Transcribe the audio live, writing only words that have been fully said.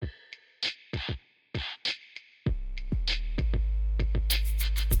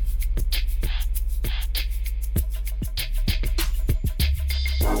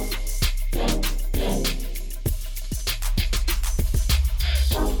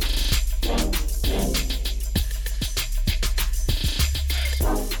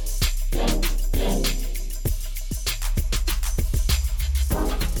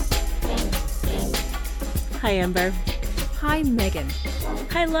Hi, Amber. Hi, Megan.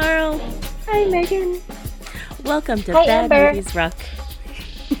 Hi, Laurel. Hi, Megan. Welcome to Hi, Bad Amber. Movies Rock.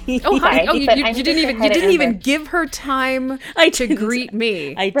 Oh, hi. Sorry, Oh, you but I didn't need to say hi to even Amber. give her time I to didn't. greet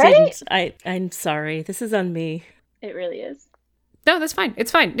me. I Right? didn't. I'm sorry. This is on me. It really is. No, that's fine.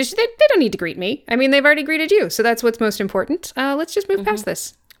 It's fine. They don't need to greet me. I mean, they've already greeted you, so that's what's most important. Let's just move past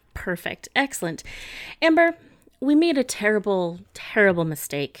this. Perfect. Excellent. Amber, we made a terrible, terrible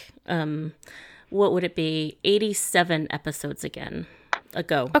mistake. What would it be? 87 episodes ago.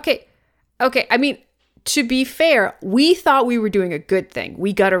 Okay. I mean, to be fair, we thought we were doing a good thing.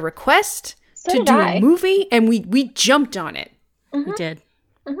 We got a request So to did do I. a movie, and we jumped on it. We did.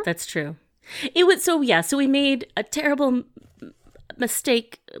 That's true. It was so we made a terrible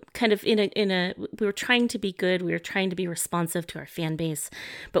mistake kind of we were trying to be good, we were trying to be responsive to our fan base,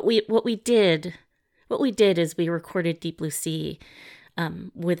 but what we did is we recorded Deep Blue Sea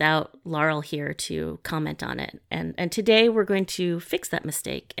without Laurel here to comment on it, and today we're going to fix that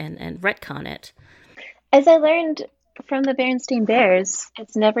mistake and retcon it. As I learned from the Berenstain Bears,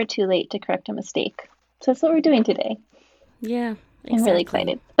 it's never too late to correct a mistake. So that's what we're doing today. Yeah, exactly. I'm really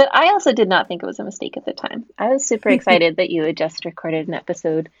excited. But I also did not think it was a mistake at the time. I was super excited that you had just recorded an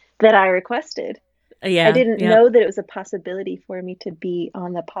episode that I requested. Yeah, I didn't know that it was a possibility for me to be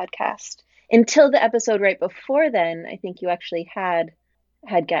on the podcast until the episode right before then. I think you actually had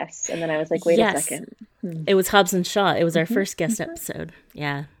guests, and then I was like, wait a second. It was Hobbs and Shaw. It was our first guest episode.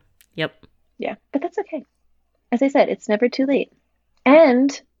 Yeah. Yep. Yeah, but that's okay. As I said, it's never too late.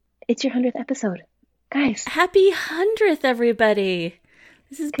 And it's your 100th episode. Guys, Happy 100th, everybody.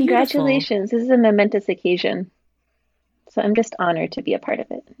 This is beautiful. congratulations. This is a momentous occasion. So I'm just honored to be a part of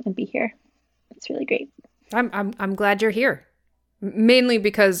it and be here. It's really great. I'm glad you're here. Mainly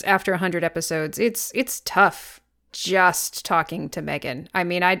because after 100 episodes, it's tough just talking to Megan. I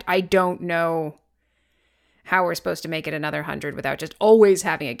mean, I don't know how we're supposed to make it another 100 without just always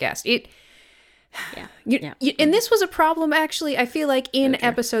having a guest. And this was a problem, actually, I feel like in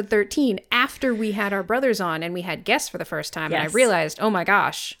episode 13, after we had our brothers on and we had guests for the first time, and I realized, oh my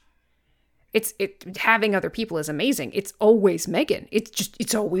gosh, having other people is amazing. It's always Megan.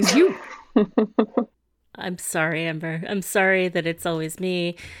 It's always you. I'm sorry, Amber. I'm sorry that it's always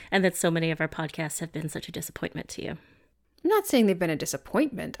me and that so many of our podcasts have been such a disappointment to you. I'm not saying they've been a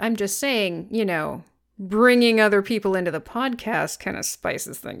disappointment. I'm just saying, bringing other people into the podcast kind of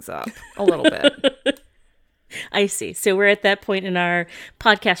spices things up a little bit. I see. So we're at that point in our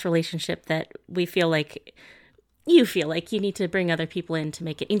podcast relationship that we feel like you need to bring other people in to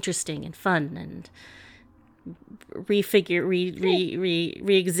make it interesting and fun and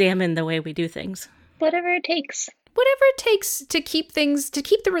re-examine the way we do things. Whatever it takes. Whatever it takes to keep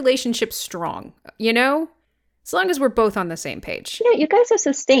the relationship strong, As long as we're both on the same page. You guys have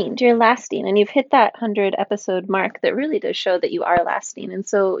sustained. You're lasting, and you've hit that 100 episode mark that really does show that you are lasting. And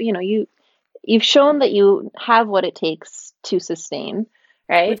so, you've shown that you have what it takes to sustain,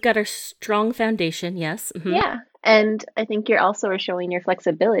 right? We've got our strong foundation, yes. Mm-hmm. Yeah. And I think you're also showing your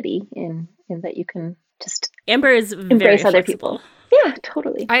flexibility in that you can just Amber is embrace very other flexible. people. Yeah,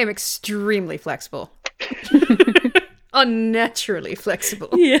 totally. I am extremely flexible. Unnaturally flexible.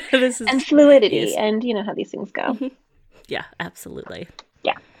 Yeah, this is And fluidity, and you know how these things go. Yeah, absolutely.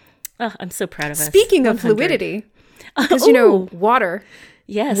 Yeah. Oh, I'm so proud of us. Speaking of 100. fluidity, because water.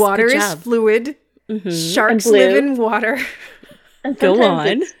 Yes, Water good is job. fluid. Sharks And blue. live in water. And Go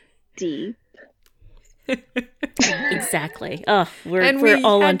sometimes on. it's deep. Exactly. Oh, we're We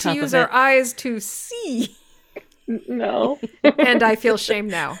all had on to top use of it. our eyes to see. No. And I feel shame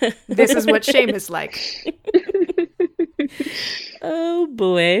now. This is what shame is like. Oh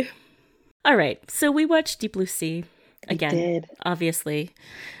boy. All right. So we watched Deep Blue Sea again. did. Obviously.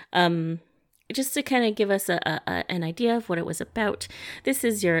 Just to kind of give us an idea of what it was about. This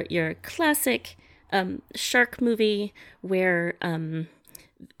is your classic shark movie where in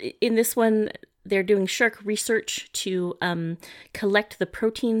this one they're doing shark research to collect the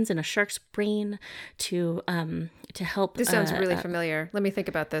proteins in a shark's brain to help. This sounds really familiar. Let me think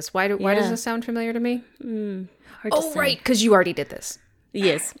about this. Why does this sound familiar to me? Hard to say. Right, because you already did this.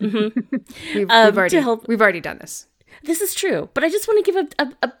 Yes. Mm-hmm. We've already done this. This is true, but I just want to give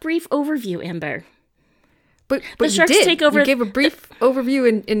a brief overview, Amber. But The you sharks did. take over- You gave a brief overview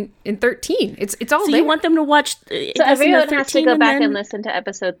in 13. It's all So there. you want them to watch? So everyone has to go back and listen to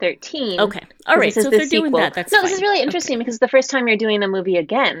episode 13. Okay, all right. This is So if the they're doing sequel. that, that's no. fine. This is really interesting because it's the first time you're doing a movie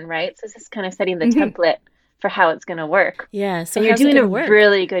again, right? So this is kind of setting the template for how it's going to work. Yeah. So And you're how's it doing gonna a work?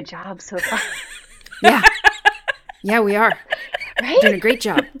 really good job so far. Yeah. Yeah, we are. Right? Doing a great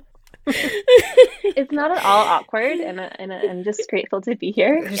job. It's not at all awkward, and I'm just grateful to be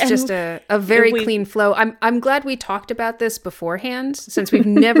here. It's just a very clean flow. I'm glad we talked about this beforehand, since we've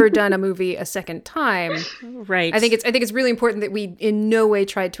never done a movie a second time. Right. I think it's really important that we in no way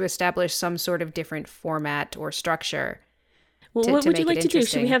tried to establish some sort of different format or structure. Well, what would you like to do?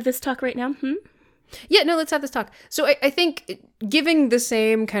 Should we have this talk right now? Yeah, no, let's have this talk. So I think giving the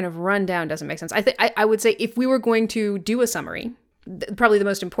same kind of rundown doesn't make sense. I would say if we were going to do a summary, probably the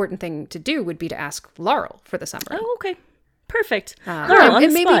most important thing to do would be to ask Laurel for the summary. Oh, okay. Perfect. Laurel, on the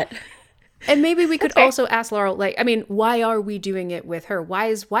spot. And maybe we could also ask Laurel, like, I mean, why are we doing it with her? Why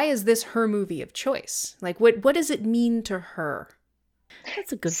is this her movie of choice? Like, what does it mean to her?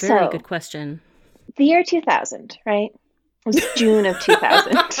 That's a very good question. The year 2000, right? It was June of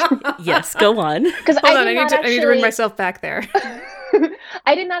 2000. Yes, go on. Hold on, I need to bring myself back there.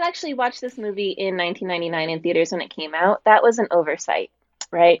 I did not actually watch this movie in 1999 in theaters when it came out. That was an oversight,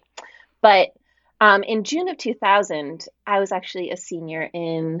 right? But in June of 2000, I was actually a senior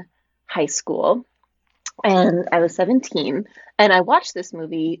in high school, and I was 17, and I watched this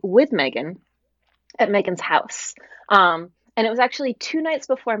movie with Megan at Megan's house. And it was actually 2 nights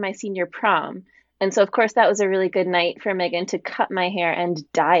before my senior prom. And so, of course, that was a really good night for Megan to cut my hair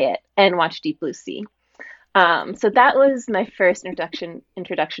and dye it and watch Deep Blue Sea. So that was my first introduction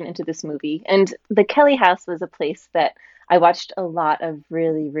into this movie. And the Kelly House was a place that I watched a lot of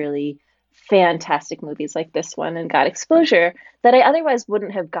really, really fantastic movies like this one and got exposure that I otherwise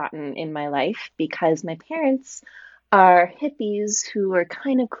wouldn't have gotten in my life because my parents are hippies who are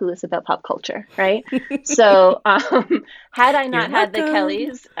kind of clueless about pop culture, right? So had I not had the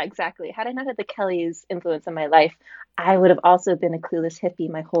Kellys, had I not had the Kellys influence in my life, I would have also been a clueless hippie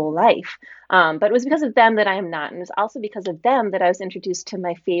my whole life. But it was because of them that I am not. And it's also because of them that I was introduced to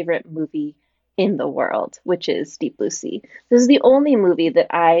my favorite movie in the world, which is Deep Blue Sea. This is the only movie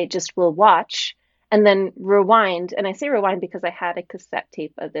that I just will watch and then rewind. And I say rewind because I had a cassette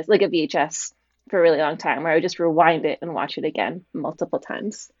tape of this, like a VHS, for a really long time, where I would just rewind it and watch it again multiple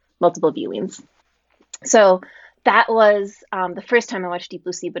times, multiple viewings. So that was the first time I watched Deep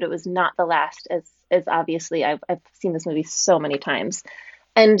Blue Sea, but it was not the last, as obviously I've seen this movie so many times.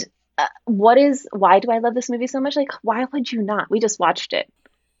 And why do I love this movie so much? Like, why would you not? We just watched it,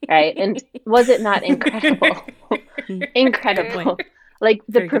 right? And was it not incredible? Incredible. Like,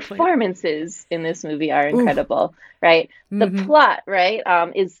 the performances in this movie are incredible, right? The plot, right,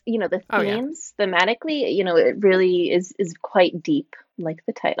 is, the themes, thematically, it really is quite deep, like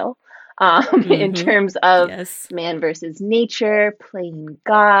the title, in terms of man versus nature, playing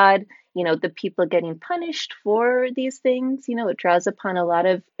God, the people getting punished for these things. It draws upon a lot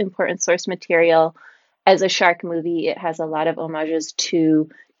of important source material. As a shark movie, it has a lot of homages to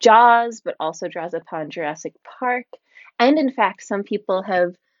Jaws, but also draws upon Jurassic Park. And in fact, some people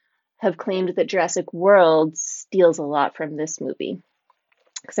have claimed that Jurassic World steals a lot from this movie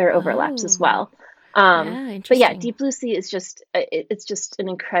because there are overlaps as well. But yeah, Deep Blue Sea is just an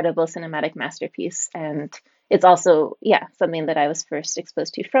incredible cinematic masterpiece, and it's also something that I was first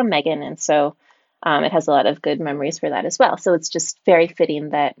exposed to from Megan, and so it has a lot of good memories for that as well. So it's just very fitting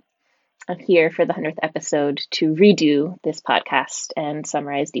that I'm here for the 100th episode to redo this podcast and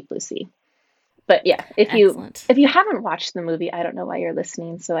summarize Deep Blue Sea. But yeah, if you haven't watched the movie, I don't know why you're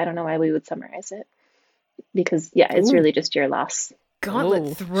listening. So I don't know why we would summarize it, because it's really just your loss.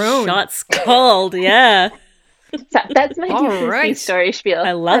 Gauntlet thrown. Shots called. Yeah. So that's my Deep Blue Sea story spiel.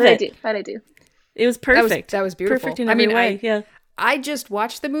 I love it. How'd I do? It was perfect. That was beautiful. Perfect in every way. I just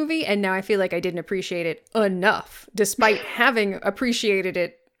watched the movie and now I feel like I didn't appreciate it enough, despite having appreciated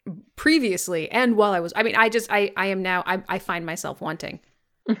it previously and while I was. I mean, I am now. I find myself wanting.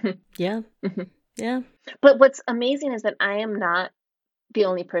 Mm-hmm. Yeah. Mm-hmm. Yeah. But what's amazing is that I am not the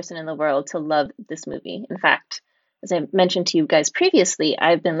only person in the world to love this movie. In fact, as I mentioned to you guys previously,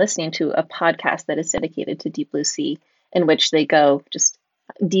 I've been listening to a podcast that is dedicated to Deep Blue Sea, in which they go just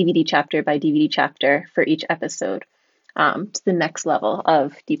DVD chapter by DVD chapter for each episode to the next level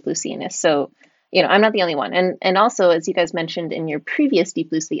of Deep Blue Sea-ness. So, I'm not the only one. And also, as you guys mentioned in your previous Deep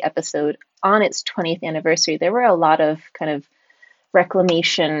Blue Sea episode, on its 20th anniversary, there were a lot of kind of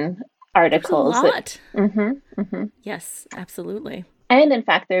reclamation articles. A lot. Yes, absolutely. And in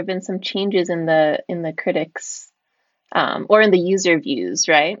fact, there have been some changes in the critics or in the user views,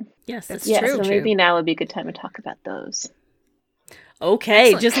 right? Yes, that's true. So maybe now would be a good time to talk about those.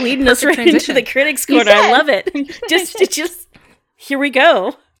 Okay, excellent. Just leading us right into the critics corner. I love it. just here we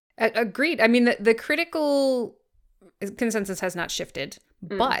go. Agreed. I mean, the critical consensus has not shifted,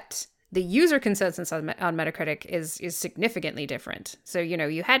 but the user consensus on Metacritic is significantly different. So,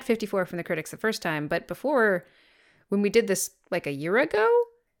 you had 54 from the critics the first time, but before, when we did this like a year ago,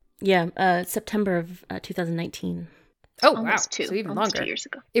 Yeah, September of 2019. Oh, Almost wow. So even almost longer. 2 years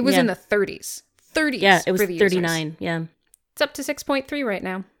ago. It was in the 30s. 30s. Yeah, it was for the 39. users. Yeah. It's up to 6.3 right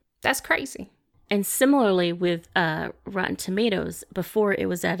now. That's crazy. And similarly with Rotten Tomatoes, before it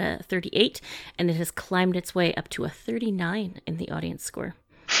was at a 38, and it has climbed its way up to a 39 in the audience score.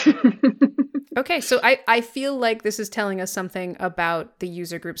 Okay, so I feel like this is telling us something about the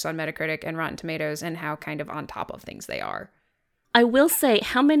user groups on Metacritic and Rotten Tomatoes and how kind of on top of things they are. I will say,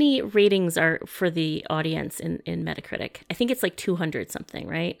 how many ratings are for the audience in Metacritic? I think it's like 200 something,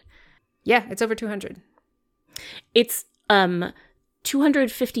 right? Yeah, it's over 200. It's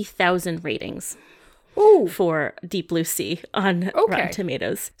 250,000 ratings. Ooh. For Deep Blue Sea on Rotten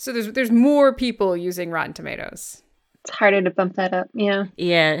Tomatoes. So there's more people using Rotten Tomatoes. It's harder to bump that up. Yeah.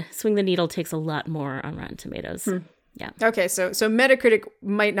 Yeah. Swing the Needle takes a lot more on Rotten Tomatoes. Yeah. Okay, so Metacritic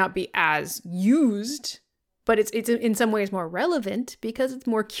might not be as used, but it's in some ways more relevant because it's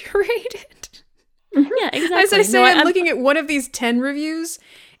more curated. Yeah, exactly. As I say, I'm looking at one of these 10 reviews.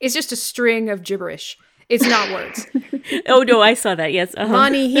 It's just a string of gibberish. It's not words. Oh, no, I saw that, yes.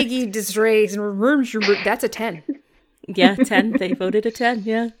 Lonnie Higgy disgrace. That's a 10. Yeah, 10. They voted a 10,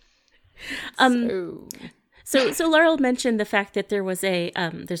 yeah. So Laurel mentioned the fact that there was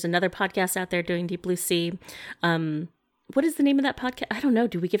there's another podcast out there doing Deep Blue Sea. What is the name of that podcast? I don't know.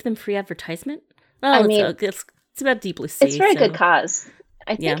 Do we give them free advertisement? Oh, it's about Deep Blue Sea. It's for a good cause.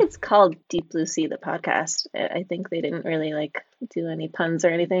 I think it's called Deep Blue Sea, the podcast. I think they didn't really do any puns or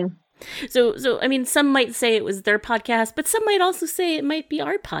anything. So I mean, some might say it was their podcast, but some might also say it might be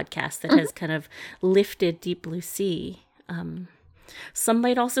our podcast that has kind of lifted Deep Blue Sea. Some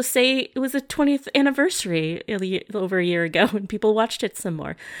might also say it was a 20th anniversary over a year ago and people watched it some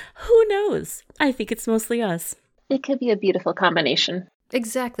more. Who knows? I think it's mostly us. It could be a beautiful combination.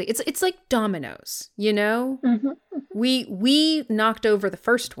 Exactly. It's like dominoes, you know? Mm-hmm. We knocked over the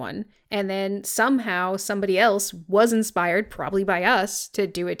first one, and then somehow somebody else was inspired, probably by us, to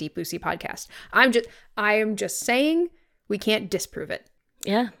do a Deep Blue Sea podcast. I am just saying we can't disprove it.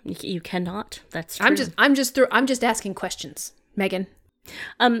 Yeah, you cannot. That's true. I'm just asking questions, Megan.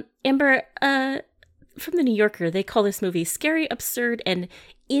 Amber, from the New Yorker, they call this movie scary, absurd, and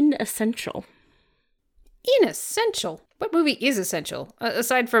inessential. Inessential? What movie is essential?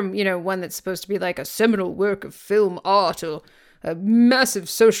 Aside from, one that's supposed to be like a seminal work of film art or a massive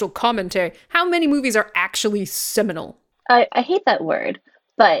social commentary. How many movies are actually seminal? I hate that word,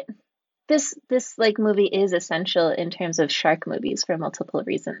 but this movie is essential in terms of shark movies for multiple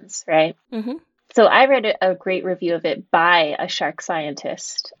reasons, right? Mm-hmm. So I read a great review of it by a shark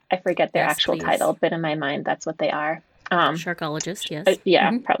scientist. I forget their actual title, but in my mind, that's what they are. Sharkologist,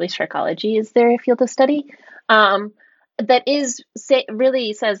 yes. Probably sharkology is their field of study. That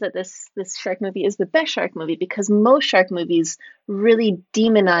really says that this shark movie is the best shark movie because most shark movies really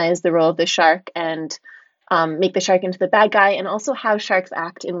demonize the role of the shark and make the shark into the bad guy, and also how sharks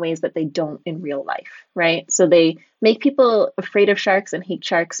act in ways that they don't in real life, right? So they make people afraid of sharks and hate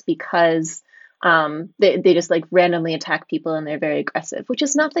sharks because they just randomly attack people and they're very aggressive, which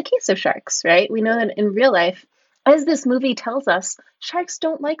is not the case of sharks, right? We know that in real life, as this movie tells us, sharks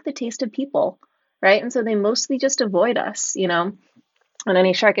don't like the taste of people, right? And so they mostly just avoid us, And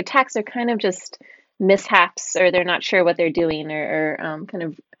any shark attacks are kind of just mishaps, or they're not sure what they're doing, or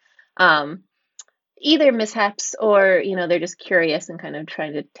either mishaps or, they're just curious and kind of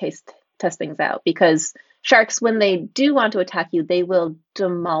trying to test things out. Because sharks, when they do want to attack you, they will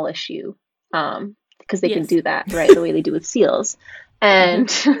demolish you because they can do that, right? The way they do with seals. And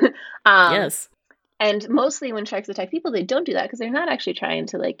yes. And mostly when sharks attack people, they don't do that because they're not actually trying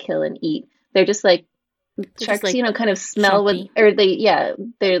to kill and eat. They're just sharks, kind of smell their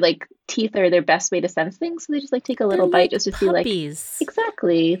teeth are their best way to sense things. So they just take a little bite just to puppies. See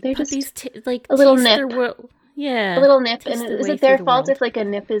exactly. They're puppies just a little nip. A little nip. And is it their fault if a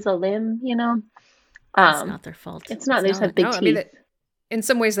nip is a limb, It's not their fault. It's not. They just have big teeth. I mean, in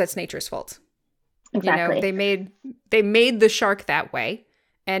some ways that's nature's fault. Exactly. They made the shark that way.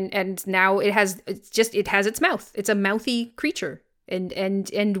 And now it has its mouth. It's a mouthy creature,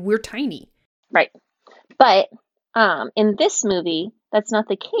 and we're tiny. Right. But in this movie, that's not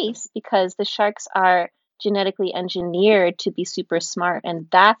the case because the sharks are genetically engineered to be super smart, and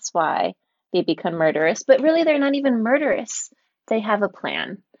that's why they become murderous. But really, they're not even murderous. They have a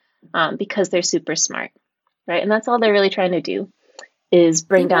plan because they're super smart, right? And that's all they're really trying to do is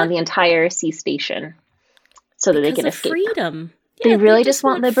bring down the entire sea station so that they can escape. Freedom. Yeah, they really just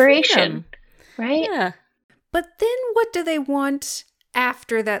want liberation, freedom. Right? Yeah. But then what do they want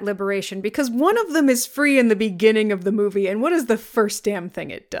after that liberation? Because one of them is free in the beginning of the movie, and what is the first damn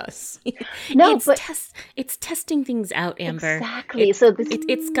thing it does? No, it's testing things out, Amber. Exactly.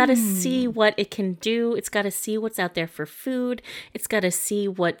 It's got to see what it can do. It's got to see what's out there for food. It's got to see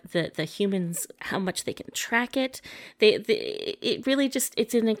what the humans, how much they can track it. It really just,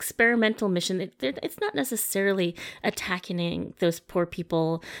 it's an experimental mission. It's not necessarily attacking those poor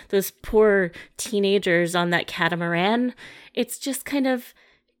people, those poor teenagers on that catamaran. It's just kind of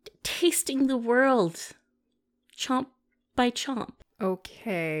tasting the world, chomp by chomp.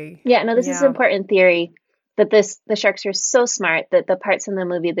 Okay. Yeah, no, this is an important theory, that the sharks are so smart that the parts in the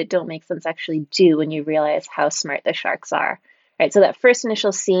movie that don't make sense actually do when you realize how smart the sharks are. Right? So that first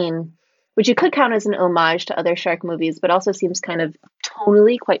initial scene, which you could count as an homage to other shark movies, but also seems kind of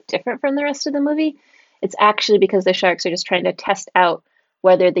tonally quite different from the rest of the movie, it's actually because the sharks are just trying to test out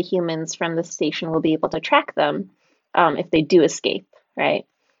whether the humans from the station will be able to track them if they do escape, right?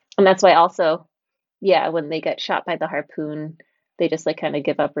 And that's why also, yeah, when they get shot by the harpoon, they just like kind of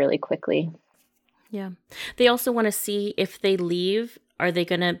give up really quickly. Yeah. They also want to see if they leave, are they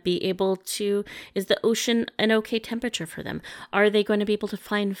going to be able to, is the ocean an okay temperature for them? Are they going to be able to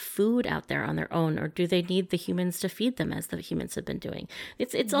find food out there on their own, or do they need the humans to feed them as the humans have been doing?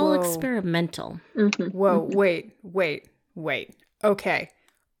 It's all experimental. Mm-hmm. Whoa, wait. Okay.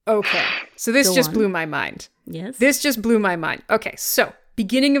 So this just blew my mind. Yes. This just blew my mind. Okay, so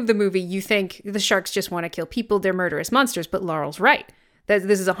beginning of the movie, you think the sharks just want to kill people. They're murderous monsters, but Laurel's right. That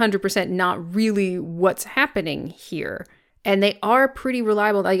this is 100% not really what's happening here. And they are pretty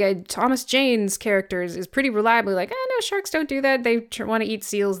reliable. Like Thomas Jane's character is pretty reliably like, no, sharks don't do that. They want to eat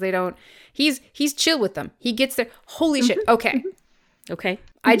seals. They don't. He's chill with them. He gets there. Holy shit. Okay. Okay.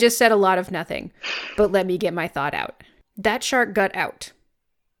 I just said a lot of nothing, but let me get my thought out. That shark got out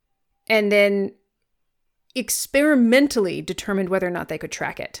and then experimentally determined whether or not they could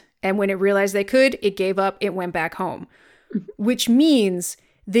track it. And when it realized they could, it gave up. It went back home, which means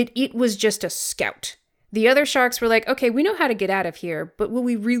that it was just a scout. The other sharks were like, okay, we know how to get out of here, but will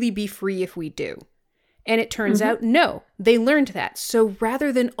we really be free if we do? And it turns out, no, they learned that. So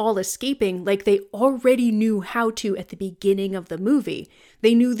rather than all escaping like they already knew how to at the beginning of the movie,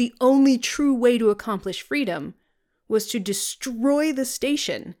 they knew the only true way to accomplish freedom was to destroy the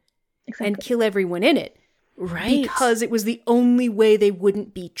station and kill everyone in it. Right. Because it was the only way they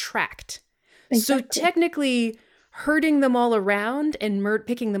wouldn't be tracked. So technically, herding them all around and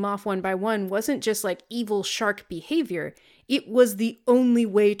picking them off one by one wasn't just like evil shark behavior. It was the only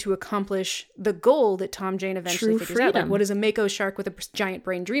way to accomplish the goal that Tom Jane eventually figures out. Like, what does a Mako shark with a giant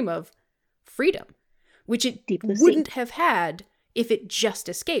brain dream of? Freedom. Which it wouldn't have had if it just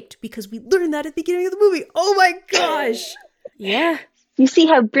escaped, because we learned that at the beginning of the movie. Oh my gosh! Yeah. You see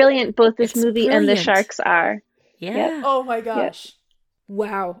how brilliant both this movie and the sharks are. Yeah. Yep. Oh my gosh. Yep.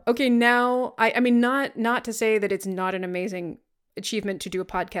 Wow. Okay, now, I mean, not to say that it's not an amazing achievement to do a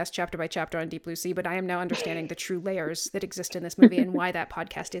podcast chapter by chapter on Deep Blue Sea, but I am now understanding the true layers that exist in this movie and why that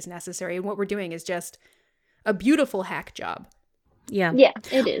podcast is necessary. And what we're doing is just a beautiful hack job. Yeah. Yeah,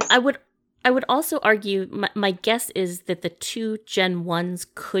 it is. I would also argue, my guess is that the two Gen 1s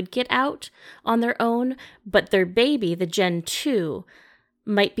could get out on their own, but their baby, the Gen 2,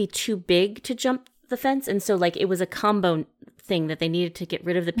 might be too big to jump the fence. And so like it was a combo thing that they needed to get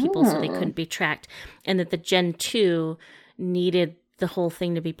rid of the people so they couldn't be tracked. And that the Gen 2 needed the whole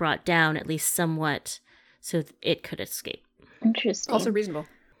thing to be brought down, at least somewhat, so it could escape. Interesting. Also reasonable.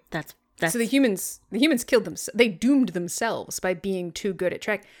 That's so the humans killed them. They doomed themselves by being too good at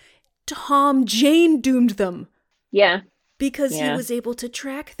track. Tom Jane doomed them. Yeah. Because he was able to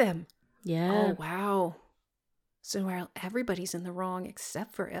track them. Yeah. Oh, wow. So while everybody's in the wrong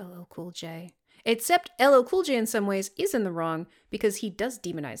except for LL Cool J. Except LL Cool J in some ways is in the wrong because he does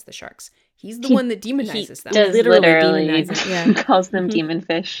demonize the sharks. He's the one that demonizes them. Does literally calls them demon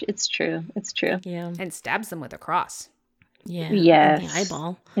fish. It's true. It's true. Yeah. And stabs them with a cross. Yeah. Yes. In the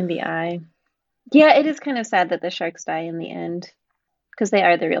eyeball. In the eye. Yeah, it is kind of sad that the sharks die in the end because they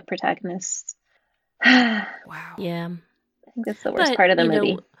are the real protagonists. Wow. Yeah. I think that's the worst part of the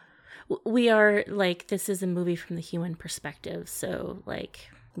movie. We are like, this is a movie from the human perspective. So like,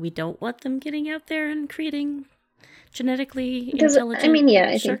 we don't want them getting out there and creating genetically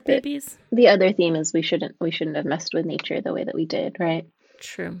intelligent shark babies. The other theme is we shouldn't have messed with nature the way that we did, right?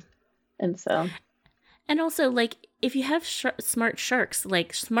 True. And so, and also like if you have smart sharks,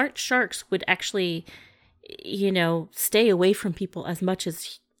 like smart sharks would actually, stay away from people as much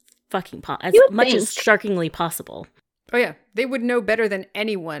as sharkingly possible. Oh yeah, they would know better than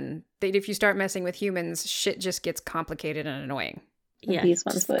anyone that if you start messing with humans, shit just gets complicated and annoying. Yeah, these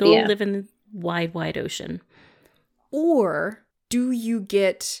ones go live in the wide ocean. Or do you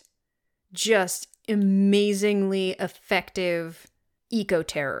get just amazingly effective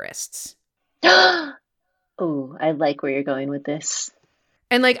eco-terrorists? Oh, I like where you're going with this.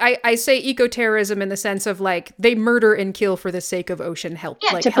 And like I say eco-terrorism in the sense of like they murder and kill for the sake of ocean help.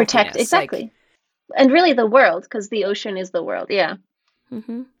 Yeah, like to protect, exactly. Like, and really the world, because the ocean is the world. Yeah.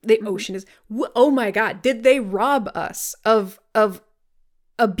 Mm-hmm. The ocean is, oh my God, did they rob us of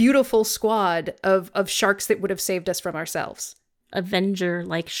a beautiful squad of sharks that would have saved us from ourselves?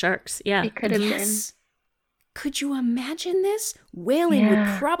 Avenger-like sharks, yeah. It could have been. Could you imagine this? Whaling would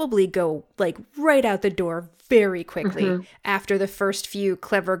probably go like right out the door very quickly after the first few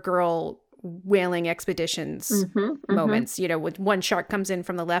clever girl whaling expeditions moments. You know, with one shark comes in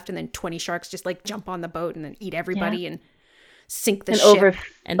from the left and then 20 sharks just like jump on the boat and then eat everybody and sink the ship.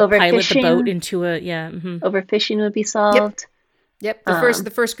 And pilot the boat into a, Overfishing would be solved. Yep.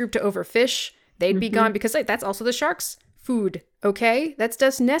 The first group to overfish, they'd be gone because like, that's also the sharks' food. Okay, that's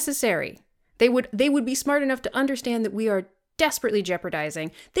just necessary. They would be smart enough to understand that we are desperately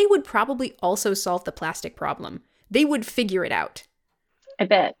jeopardizing. They would probably also solve the plastic problem. They would figure it out. I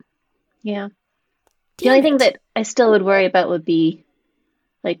bet. Yeah. The only thing that I still would worry about would be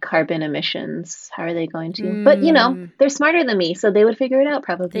like carbon emissions. How are they going to? But you know, they're smarter than me, so they would figure it out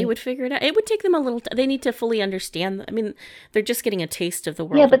probably. They would figure it out. It would take them a little. They need to fully understand. I mean, they're just getting a taste of the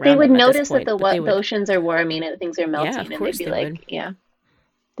world. Yeah, but they would notice point, that the oceans are warming and things are melting, and they'd be like, yeah.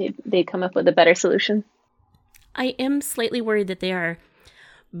 They'd come up with a better solution. I am slightly worried that they are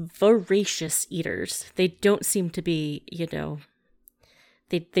voracious eaters. They don't seem to be, you know,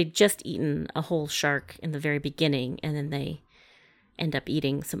 they'd just eaten a whole shark in the very beginning, and then they end up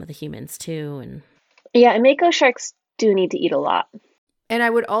eating some of the humans too. And yeah, and mako sharks do need to eat a lot. And I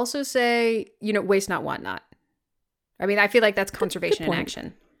would also say, you know, waste not, want not. I mean, I feel like that's conservation in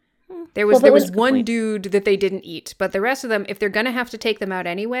action. There was one dude that they didn't eat, but the rest of them, if they're going to have to take them out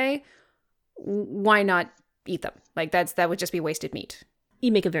anyway, why not eat them? Like that would just be wasted meat.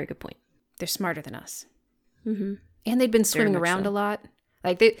 You make a very good point. They're smarter than us. Mm-hmm. And they'd been swimming around a lot.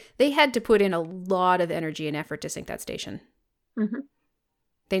 Like they had to put in a lot of energy and effort to sink that station. Mm-hmm.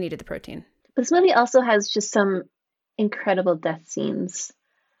 They needed the protein. This movie also has just some incredible death scenes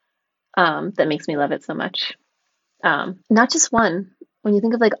that makes me love it so much. Not just one. When you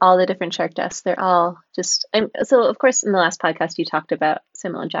think of like all the different shark deaths, they're all just. So of course, in the last podcast, you talked about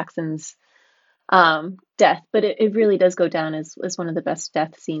Samuel L. Jackson's death, but it really does go down as one of the best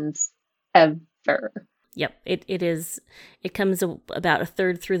death scenes ever. Yep, it is. It comes about a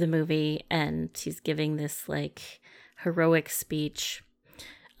third through the movie, and he's giving this like heroic speech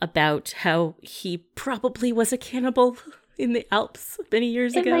about how he probably was a cannibal in the Alps many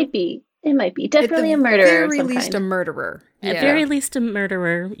years ago. It might be. Definitely a murderer. At the very least, a murderer. At very least, a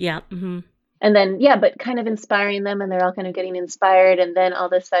murderer. Yeah. Mm-hmm. And then, yeah, but kind of inspiring them, and they're all kind of getting inspired. And then all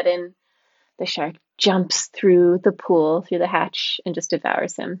of a sudden, the shark jumps through the pool, through the hatch, and just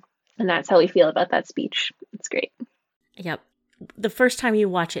devours him. And that's how we feel about that speech. It's great. Yep. The first time you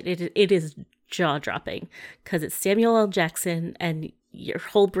watch it, it is jaw-dropping because it's Samuel L. Jackson, and your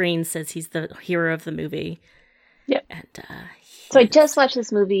whole brain says he's the hero of the movie. Yep. And so I just watched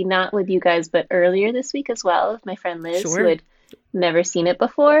this movie, not with you guys, but earlier this week as well, with my friend Liz, who had never seen it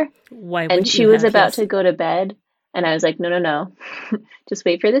before. Why? And she was about to go to bed, and I was like, no, just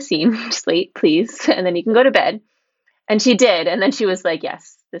wait for the scene. Just wait, please, and then you can go to bed. And she did, and then she was like,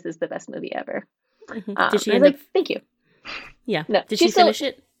 yes, this is the best movie ever. Did she end up? Thank you. Yeah. No, did she finish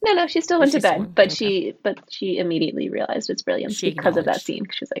it? No, she still went to bed, but she immediately realized its brilliance because of that scene.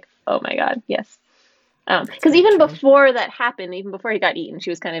 She was like, oh my God, yes. Because even before that happened, even before he got eaten, she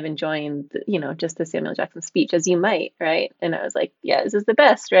was kind of enjoying, just the Samuel Jackson speech, as you might, right? And I was like, yeah, this is the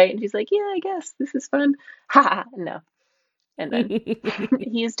best, right? And she's like, yeah, I guess this is fun. Ha, no. And then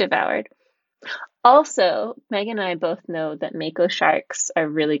he's devoured. Also, Megan and I both know that mako sharks are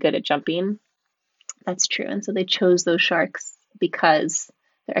really good at jumping. That's true. And so they chose those sharks because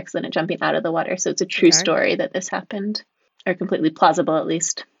they're excellent at jumping out of the water. So it's a true story that this happened, or completely plausible at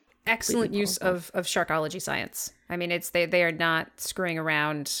least. Excellent use of sharkology science. I mean, they are not screwing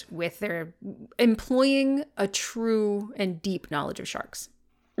around with their employing a true and deep knowledge of sharks.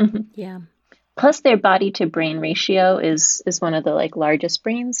 Mm-hmm. Yeah. Plus, their body to brain ratio is one of the largest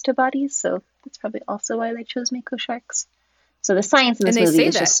brains to bodies, so that's probably also why they chose mako sharks. So the science in this movie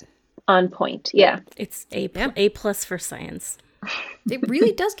is just on point. Yeah, it's A plus for science. It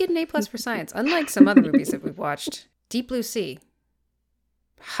really does get an A plus for science, unlike some other movies that we've watched. Deep Blue Sea.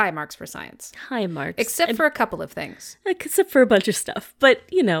 High marks for science. High marks. Except for a couple of things. Except for a bunch of stuff. But,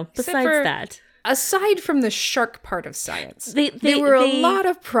 besides that. Aside from the shark part of science, there were a lot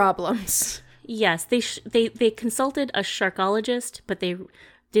of problems Yes, they consulted a sharkologist, but they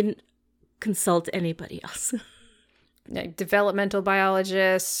didn't consult anybody else. Developmental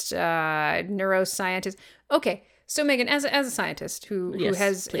biologist, neuroscientist. Okay, so Megan, as a scientist who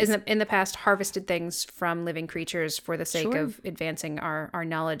has in the past harvested things from living creatures for the sake of advancing our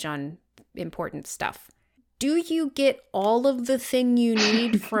knowledge on important stuff, do you get all of the thing you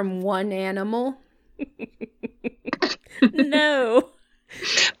need from one animal? No.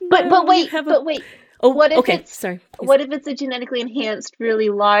 But wait. Oh, what if okay. it's Sorry. Please. What if it's a genetically enhanced, really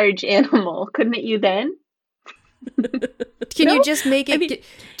large animal? Couldn't you then? Can you just make it?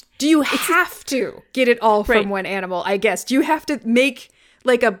 Do you have to get it all from one animal? I guess. Do you have to make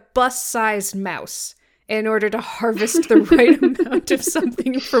like a bus-sized mouse in order to harvest the right amount of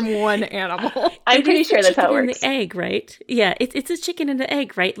something from one animal? I'm pretty sure that's how it works. The egg, right? Yeah, it's a chicken and an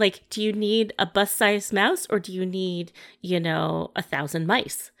egg, right? Like, do you need a bus-sized mouse or do you need 1,000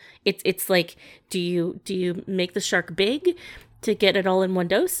 mice? It's like, do you make the shark big to get it all in one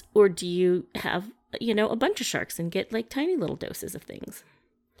dose, or do you have a bunch of sharks and get like tiny little doses of things?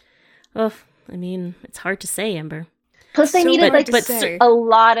 Oh, I mean, it's hard to say, Amber. Plus, they needed a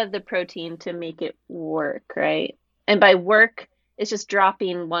lot of the protein to make it work, right? And by work, it's just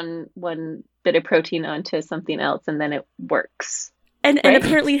dropping one bit of protein onto something else, and then it works. And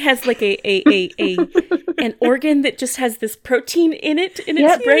apparently it has like an organ that just has this protein in it in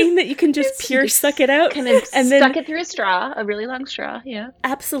its brain that you can just suck it out. Kind of and suck it through a straw, a really long straw, yeah.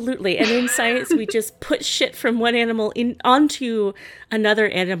 Absolutely. And in science, we just put shit from one animal onto another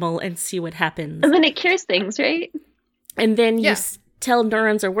animal and see what happens. And then it cures things, right? And then you tell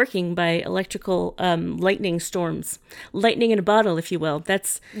neurons are working by electrical lightning storms. Lightning in a bottle, if you will.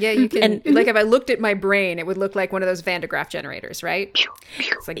 That's you can. Like if I looked at my brain, it would look like one of those Van de Graaff generators, right?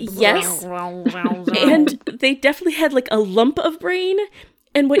 It's like, yes. And they definitely had like a lump of brain.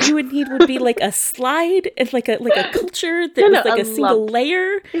 And what you would need would be like a slide and like a culture that was like a single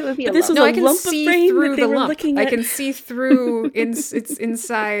layer. It would be but this was a lump of brain that they were looking at. I can see through it's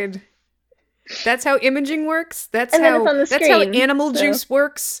inside. That's how imaging works. That's how animal juice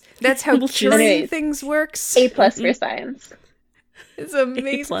works. That's how curing things works. A+ for science. It's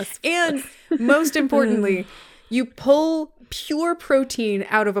amazing. And most importantly, you pull pure protein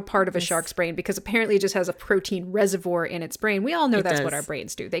out of a part of a shark's brain because apparently it just has a protein reservoir in its brain. We all know that's what our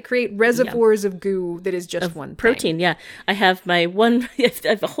brains do. They create reservoirs of goo that is just one protein. Thing. Yeah, I have I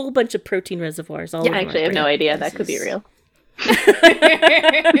have a whole bunch of protein reservoirs. All I actually have no idea that could be real.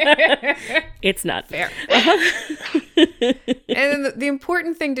 It's not fair. And the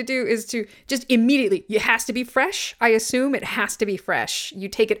important thing to do is to just immediately, it has to be fresh. I assume it has to be fresh. You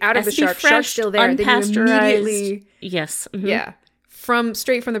take it out of the shark's still there, then you immediately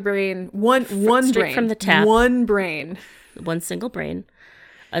straight from the brain, one brain from the tap, one brain, one single brain.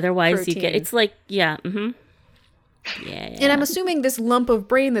 Otherwise, protein. You get it's like And I'm assuming this lump of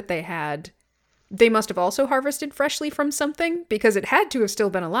brain that they had, they must have also harvested freshly from something because it had to have still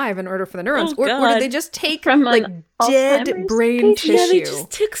been alive in order for the neurons. Or did they just take from like dead Alzheimer's brain tissue? Yeah, they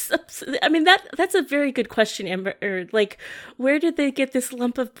just took. I mean, that's a very good question, Amber. Like, where did they get this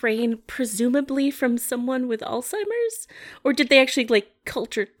lump of brain? Presumably from someone with Alzheimer's, or did they actually like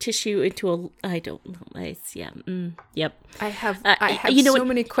culture tissue into a? I don't know. Yep. I have so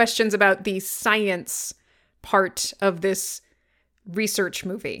many questions about the science part of this research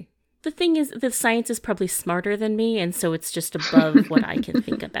movie. The thing is, the science is probably smarter than me, and so it's just above what I can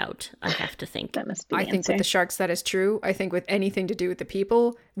think about. I have to think. That must be I think with the sharks, that is true. I think with anything to do with the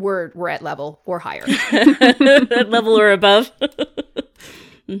people, we're at level or higher. At level or above.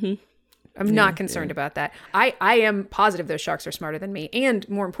 I'm not concerned about that. I am positive those sharks are smarter than me, and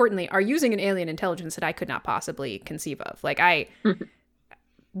more importantly, are using an alien intelligence that I could not possibly conceive of. Like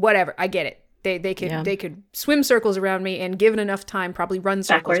whatever, I get it. They could swim circles around me and given enough time probably run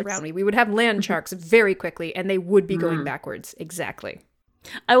circles around me. We would have land sharks very quickly and they would be going backwards. Exactly.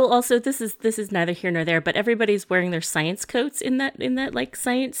 I will also this is neither here nor there, but everybody's wearing their science coats in that like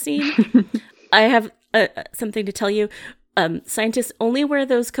science scene. I have something to tell you. Scientists only wear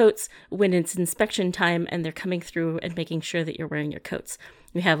those coats when it's inspection time and they're coming through and making sure that you're wearing your coats.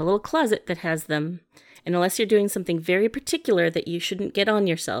 We have a little closet that has them, and unless you're doing something very particular that you shouldn't get on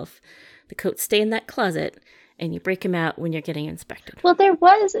yourself, the coats stay in that closet, and you break them out when you're getting inspected. Well, there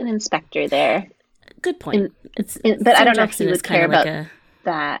was an inspector there. Good point. But I don't know if he would care about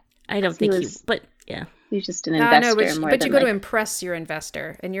that. I don't think he. But yeah, he's just an investor. But you go to impress your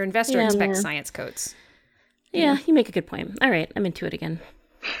investor, and your investor inspects science coats. Yeah, you make a good point. All right, I'm into it again.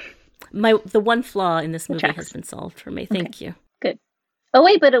 The one flaw in this movie has been solved for me. Thank you. Good. Oh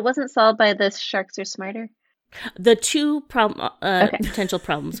wait, but it wasn't solved by the sharks are smarter. The two potential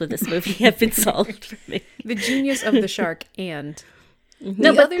problems with this movie have been solved for me. The genius of the shark and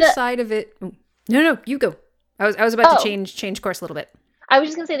No, the but other side of it. No, you go. I was about to change course a little bit. I was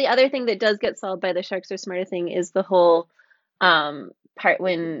just gonna say the other thing that does get solved by the sharks are smarter thing is the whole part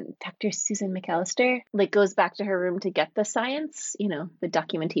when Dr. Susan McAllister like goes back to her room to get the science, the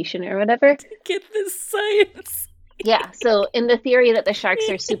documentation or whatever. Get this science. Yeah. So in the theory that the sharks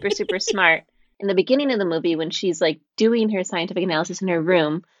are super, super smart, in the beginning of the movie, when she's like doing her scientific analysis in her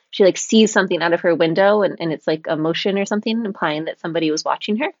room, she like sees something out of her window and it's like a motion or something implying that somebody was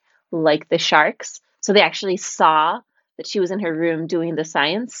watching her, like the sharks. So they actually saw that she was in her room doing the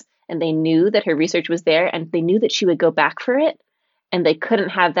science and they knew that her research was there and they knew that she would go back for it. And they couldn't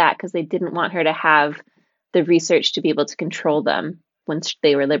have that because they didn't want her to have the research to be able to control them once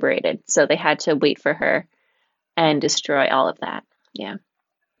they were liberated. So they had to wait for her and destroy all of that. Yeah.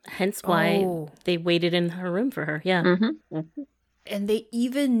 Hence why they waited in her room for her. Yeah. Mm-hmm. Mm-hmm. And they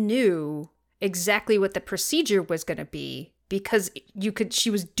even knew exactly what the procedure was going to be because she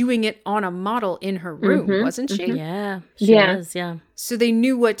was doing it on a model in her room, wasn't she? Yeah. She was, yeah. So they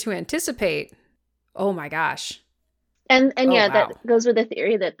knew what to anticipate. Oh my gosh. And wow. That goes with the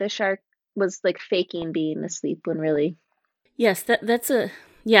theory that the shark was like faking being asleep when really. Yes, that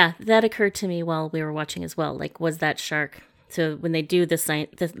occurred to me while we were watching as well. Like, was that shark? So when they do the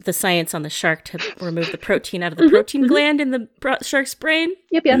science on the shark to remove the protein out of the protein gland in the shark's brain,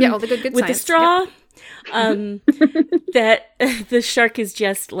 yep, yeah, all the good with science. The straw, that the shark is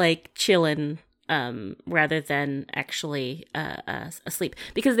just like chilling, rather than actually asleep.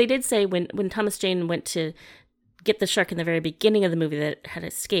 Because they did say when Thomas Jane went to get the shark in the very beginning of the movie that had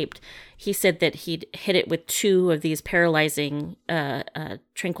escaped, he said that he'd hit it with 2 of these paralyzing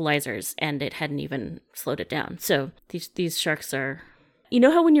tranquilizers and it hadn't even slowed it down. So these sharks are,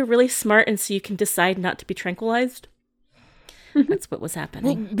 how when you're really smart and so you can decide not to be tranquilized? That's what was happening.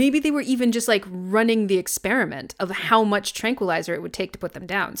 Well, maybe they were even just like running the experiment of how much tranquilizer it would take to put them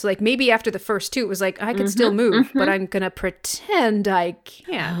down. So like maybe after the first 2, it was like, I can still move, but I'm going to pretend I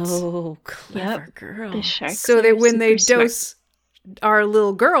can't. Oh, clever girl. The sharks so that when they smart. dose our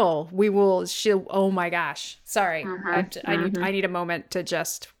little girl, she'll, oh my gosh. Sorry. I need a moment to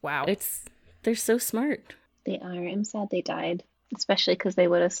just, wow. They're so smart. They are. I'm sad they died, especially because they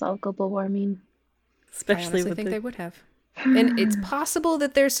would have solved global warming. Especially I think they would have. And it's possible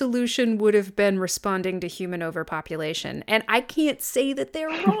that their solution would have been responding to human overpopulation. And I can't say that they're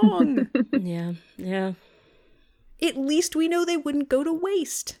wrong. Yeah. At least we know they wouldn't go to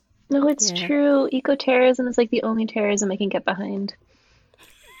waste. No, it's true. Eco-terrorism is like the only terrorism I can get behind.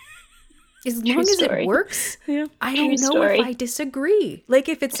 As long as it works, I don't know if I disagree. Like,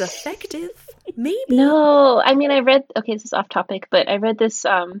 if it's effective, maybe. No, I mean, this is off topic, but I read this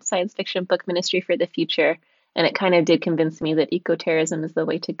science fiction book, Ministry for the Future, and it kind of did convince me that eco-terrorism is the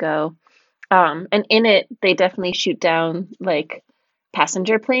way to go. And in it, they definitely shoot down, like,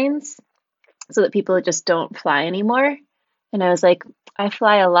 passenger planes so that people just don't fly anymore. And I was like, I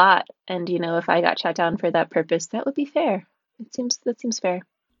fly a lot. And, if I got shot down for that purpose, that would be fair. That seems fair.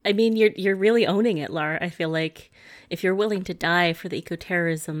 I mean, you're really owning it, Laura. I feel like if you're willing to die for the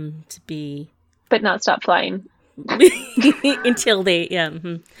eco-terrorism to be... But not stop flying. Until they, You're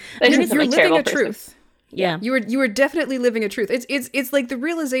living a truth. Yeah. You were definitely living a truth. It's like the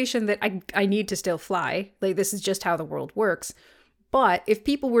realization that I need to still fly. Like, this is just how the world works. But if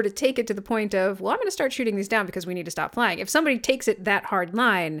people were to take it to the point of, well, I'm going to start shooting these down because we need to stop flying. If somebody takes it that hard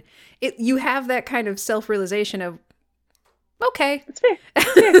line, you have that kind of self-realization of, okay. That's fair.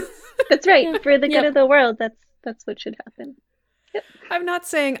 That's right. Yeah. For the good of the world, that's what should happen. Yep. I'm not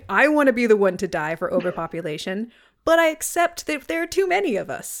saying I want to be the one to die for overpopulation, but I accept that there are too many of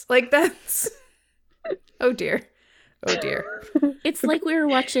us. Like, that's... Oh dear. It's like we were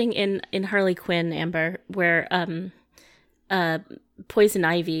watching in Harley Quinn, Amber, where Poison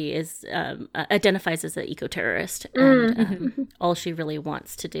Ivy is identifies as an eco-terrorist, and all she really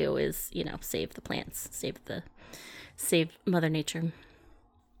wants to do is, save the plants, save Mother Nature.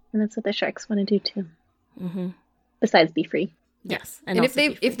 And that's what the sharks want to do too. Mm-hmm. Besides, be free. Yes, and if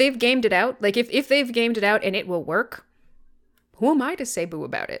they've gamed it out, like if they've gamed it out and it will work, who am I to say boo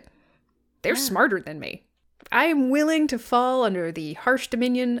about it? They're smarter than me. I am willing to fall under the harsh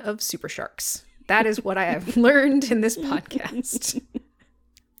dominion of super sharks. That is what I have learned in this podcast.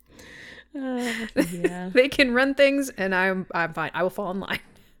 They can run things, and I'm fine. I will fall in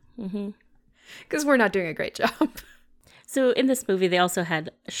line. Because we're not doing a great job. So in this movie, they also had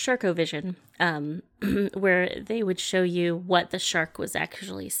Sharkovision, where they would show you what the shark was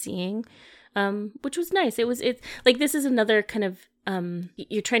actually seeing, which was nice. It's like, this is another kind of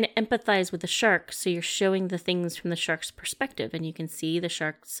you're trying to empathize with the shark, so you're showing the things from the shark's perspective, and you can see the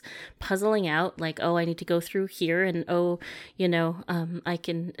sharks puzzling out, like, oh, I need to go through here, and I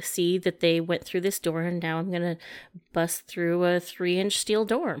can see that they went through this door, and now I'm gonna bust through a 3-inch steel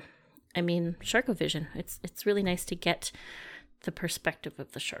door. I mean, Sharkovision. It's really nice to get the perspective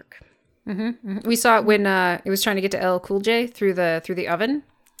of the shark. We saw it when it was trying to get to LL Cool J through the oven.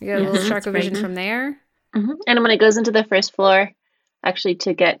 You got a little Sharkovision from there. And when it goes into the first floor, actually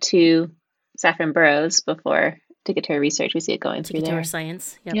to get to Saffron Burrows to get to her research, we see it going through there. To her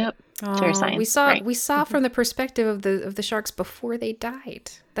science. Yep. To her science. We saw from the perspective of the sharks before they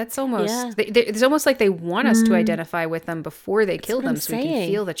died. That's almost it's almost like they want us to identify with them before they kill them, so we can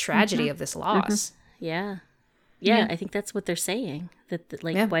feel the tragedy of this loss. Yeah, I think that's what they're saying.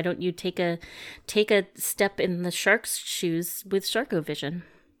 That why don't you take a step in the shark's shoes with Sharkovision?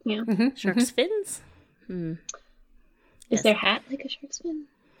 Yeah, shark's fins. Is their hat like a shark's fin?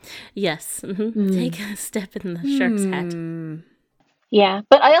 Yes. Take a step in the shark's hat. Yeah,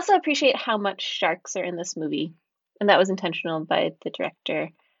 but I also appreciate how much sharks are in this movie, and that was intentional by the director.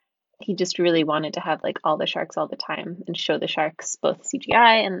 He just really wanted to have like all the sharks all the time and show the sharks, both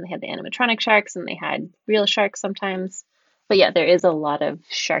CGI, and they had the animatronic sharks, and they had real sharks sometimes. But yeah, there is a lot of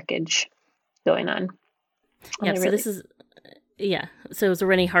sharkage going on. Yeah, so this is so it was a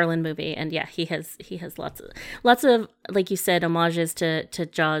Rennie Harlin movie, and he has lots of like you said, homages to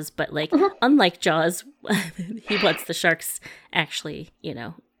Jaws, but like unlike Jaws, he wants the sharks actually,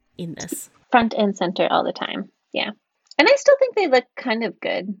 in this front and center all the time. Yeah, and I still think they look kind of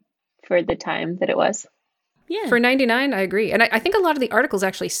good for the time that it was. Yeah, for 99, I agree, and I think a lot of the articles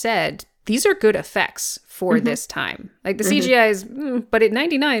actually said these are good effects for this time. Like the CGI is, but at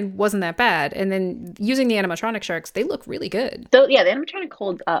 99 wasn't that bad. And then using the animatronic sharks, they look really good. So yeah, the animatronic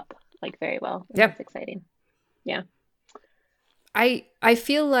holds up like very well. Yeah, that's exciting. Yeah, I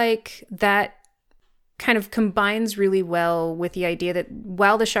feel like that kind of combines really well with the idea that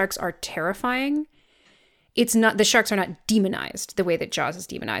while the sharks are terrifying, the sharks are not demonized the way that Jaws is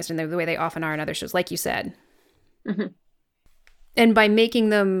demonized and the way they often are in other shows, like you said. And by making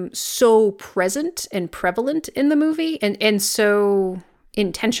them so present and prevalent in the movie and so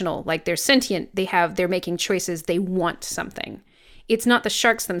intentional, like they're sentient, they're making choices, they want something. It's not the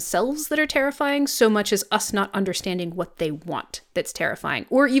sharks themselves that are terrifying so much as us not understanding what they want that's terrifying.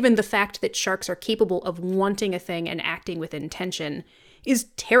 Or even the fact that sharks are capable of wanting a thing and acting with intention is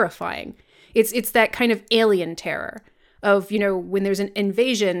terrifying. It's that kind of alien terror of, when there's an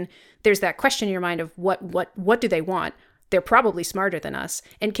invasion, there's that question in your mind of what do they want? They're probably smarter than us.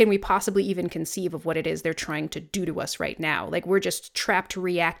 And can we possibly even conceive of what it is they're trying to do to us right now? Like we're just trapped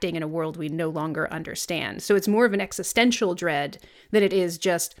reacting in a world we no longer understand. So it's more of an existential dread than it is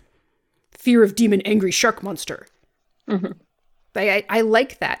just fear of demon angry shark monster. I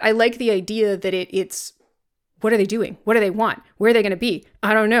like that. I like the idea that it's what are they doing? What do they want? Where are they going to be?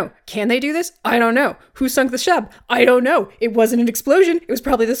 I don't know. Can they do this? I don't know. Who sunk the ship? I don't know. It wasn't an explosion. It was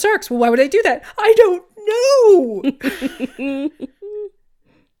probably the sharks. Well, why would they do that? I don't know.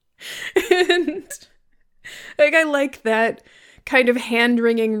 And I like that kind of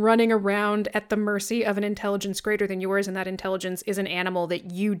hand-wringing, running around at the mercy of an intelligence greater than yours, and that intelligence is an animal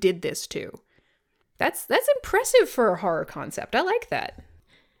that you did this to. That's impressive for a horror concept. I like that.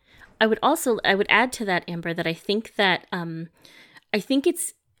 I would add to that, Amber, that I think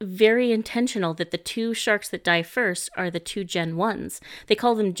it's very intentional that the two sharks that die first are the two Gen 1s. They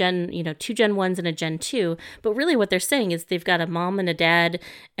call them two Gen 1s and a Gen 2, but really what they're saying is they've got a mom and a dad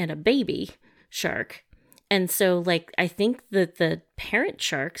and a baby shark. And so, I think that the parent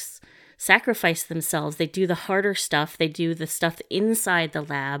sharks sacrifice themselves. They do the harder stuff. They do the stuff inside the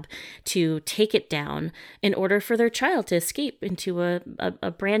lab to take it down in order for their child to escape into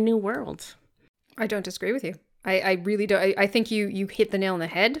a brand new world. I don't disagree with you. I really don't. I think you hit the nail on the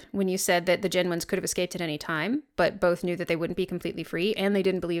head when you said that the Gen 1s could have escaped at any time, but both knew that they wouldn't be completely free, and they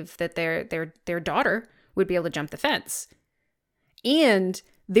didn't believe that their daughter would be able to jump the fence. And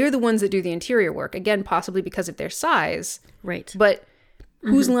they're the ones that do the interior work, again, possibly because of their size. Right. But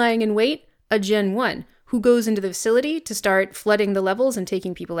who's lying in wait? A Gen 1. Who goes into the facility to start flooding the levels and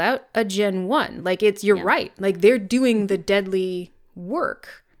taking people out? A Gen 1. You're right. They're doing the deadly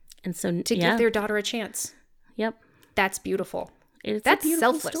work. And so to give their daughter a chance. Yep. That's beautiful. That's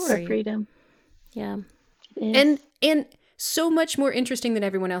selfless. Story. Freedom. Yeah. And so much more interesting than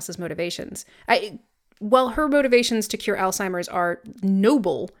everyone else's motivations. While her motivations to cure Alzheimer's are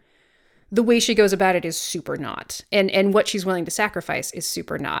noble, the way she goes about it is super not. And what she's willing to sacrifice is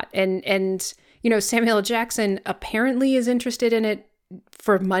super not. And Samuel L. Jackson apparently is interested in it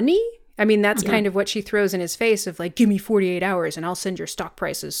for money. I mean, that's kind of what she throws in his face of like, give me 48 hours and I'll send your stock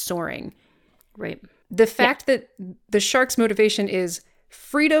prices soaring. Right. The fact that the shark's motivation is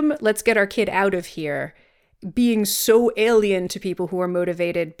freedom, let's get our kid out of here, being so alien to people who are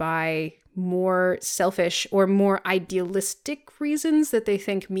motivated by more selfish or more idealistic reasons that they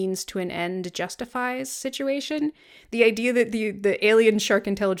think means to an end justifies situation. The idea that the alien shark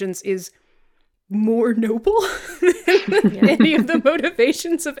intelligence is more noble than any of the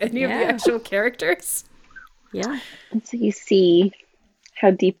motivations of any of the actual characters. Yeah. And so you see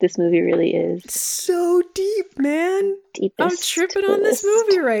how deep this movie really is. So deep, man. Deepest, I'm tripping on this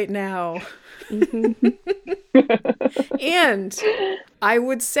movie right now. And I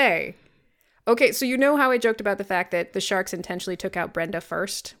would say, okay, so you know how I joked about the fact that the sharks intentionally took out Brenda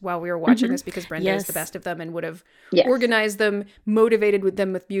first while we were watching this because Brenda is the best of them and would have organized them, motivated with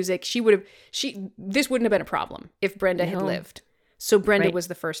them with music. This wouldn't have been a problem if Brenda had lived. So Brenda was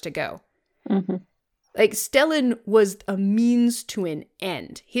the first to go. Mm-hmm. Like, Stellan was a means to an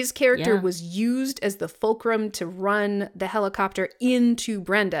end. His character was used as the fulcrum to run the helicopter into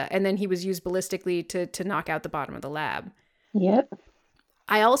Brenda, and then he was used ballistically to knock out the bottom of the lab. Yep.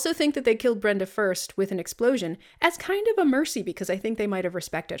 I also think that they killed Brenda first with an explosion as kind of a mercy because I think they might have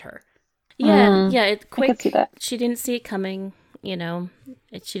respected her. Yeah, it's quick. I could see that. She didn't see it coming, you know.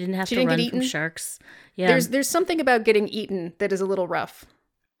 She didn't have to run from sharks. Yeah. There's something about getting eaten that is a little rough.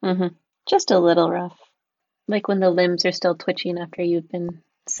 Mm-hmm. Just a little rough. Like when the limbs are still twitching after you've been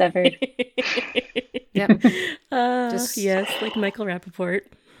severed. Yep. Yes, like Michael Rappaport.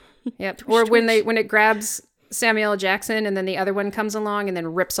 Yep. Or when it grabs Samuel L. Jackson and then the other one comes along and then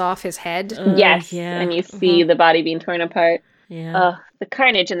rips off his head. Yes. Yeah. And you see the body being torn apart. Yeah. The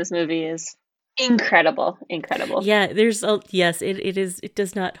carnage in this movie is incredible. Incredible. Yeah, it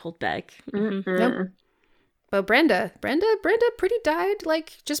does not hold back. Mm-hmm. Nope. But Brenda pretty died,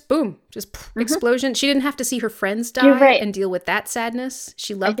 like, just boom, just explosion. She didn't have to see her friends die and deal with that sadness.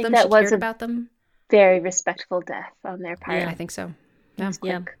 She loved them, she cared about them. Very respectful death on their part. Yeah, I think so.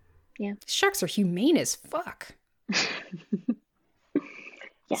 Yeah. Yeah. Sharks are humane as fuck.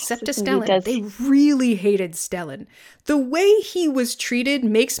 Yes, except to Stellan. They really hated Stellan. The way he was treated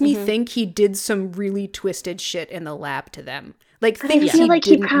makes me think he did some really twisted shit in the lab to them. Like, things I feel like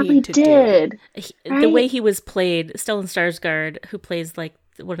he probably did. The way he was played, Stellan Skarsgård, who plays like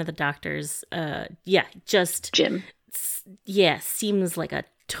one of the doctors, just Jim. Seems like a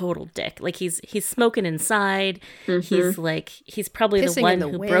total dick. Like he's smoking inside. He's probably pissing the one in the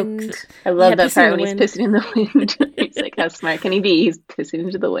who wind. broke. I love that part when he's pissing in the wind. He's like, how smart can he be? He's pissing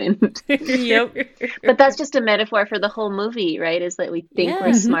into the wind. Yep. But that's just a metaphor for the whole movie, right? Is that we think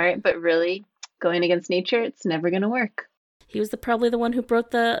we're smart, but really going against nature, it's never going to work. He was probably the one who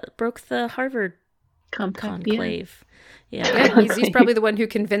broke the Harvard conclave. Yeah. He's probably the one who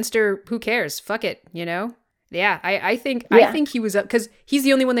convinced her. Who cares? Fuck it. You know. Yeah. I think he was up because he's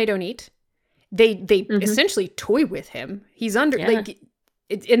the only one they don't eat. They essentially toy with him. He's under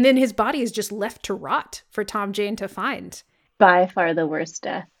and then his body is just left to rot for Tom Jane to find. By far the worst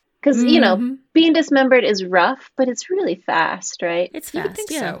death. Because being dismembered is rough, but it's really fast, right? It's fast. You would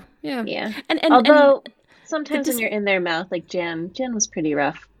think so. Yeah. Yeah. And although. Sometimes when you're in their mouth, like Jen was pretty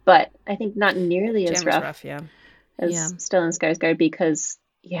rough, but I think not nearly as rough as Stellan Skarsgård because,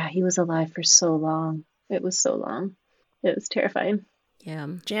 he was alive for so long. It was so long. It was terrifying. Yeah.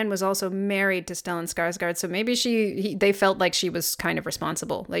 Jan was also married to Stellan Skarsgård, so maybe they felt like she was kind of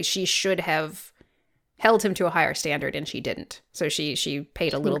responsible. Like she should have held him to a higher standard, and she didn't. So she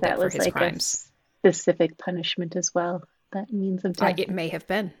paid a little bit for his crimes. A specific punishment as well. That means of death. It may have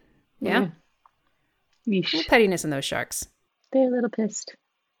been. Yeah. Yeesh. Pettiness in those sharks. They're a little pissed.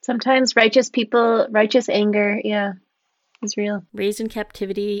 Sometimes righteous anger, is real. Raised in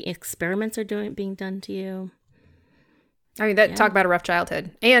captivity, experiments are being done to you. I mean, talk about a rough childhood.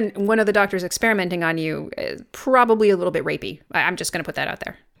 And one of the doctors experimenting on you is probably a little bit rapey. I'm just going to put that out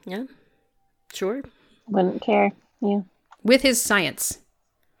there. Yeah, sure. Wouldn't care. Yeah. With his science.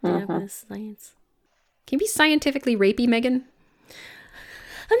 Yeah, with his science. Can you be scientifically rapey, Megan?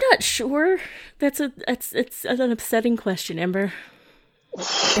 I'm not sure. It's an upsetting question, Ember.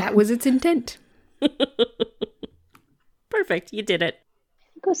 That was its intent. Perfect. You did it.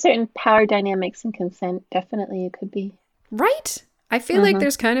 With certain power dynamics and consent, definitely it could be. Right? I feel like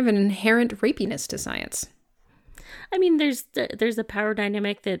there's kind of an inherent rapiness to science. I mean, there's a power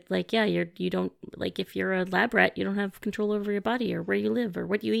dynamic that, like, you don't, like, if you're a lab rat, you don't have control over your body or where you live or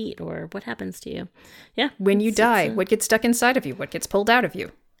what you eat or what happens to you. Yeah. When you die, what gets stuck inside of you? What gets pulled out of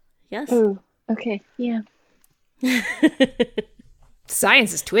you? Yes. Oh, okay. Yeah.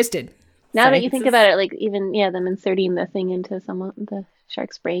 Science is twisted. Now that you think about it, like even them inserting the thing into the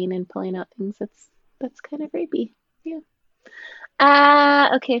shark's brain and pulling out things. That's kind of rapey. Yeah.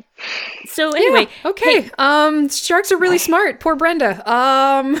 Okay. So anyway, okay. Sharks are really smart. Poor Brenda.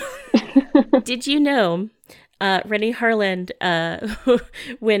 Did you know, Rennie Harland,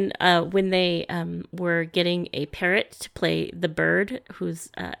 when they were getting a parrot to play the bird, who's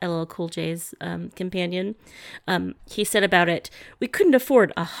LL Cool J's companion, he said about it, "We couldn't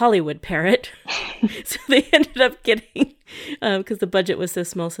afford a Hollywood parrot," so they ended up getting, because the budget was so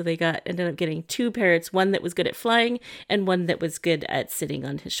small, so they ended up getting 2 parrots, one that was good at flying and one that was good at sitting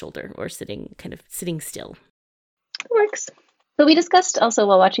on his shoulder or sitting still. It works. But we discussed also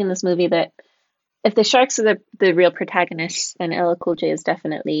while watching this movie that if the sharks are the real protagonists, then LL Cool J is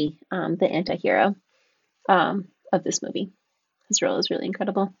definitely the anti-hero of this movie. His role is really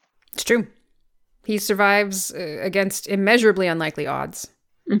incredible. It's true. He survives against immeasurably unlikely odds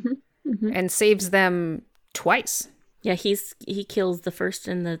and saves them twice. Yeah, he kills the first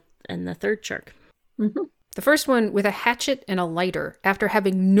and the third shark. Mm-hmm. The first one with a hatchet and a lighter after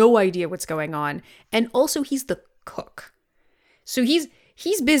having no idea what's going on. And also he's the cook. So he's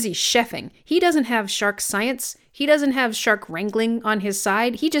busy chefing. He doesn't have shark science. He doesn't have shark wrangling on his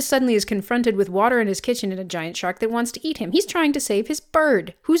side. He just suddenly is confronted with water in his kitchen and a giant shark that wants to eat him. He's trying to save his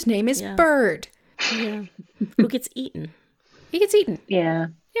bird, whose name is Bird. Yeah. Who gets eaten? He gets eaten. Yeah.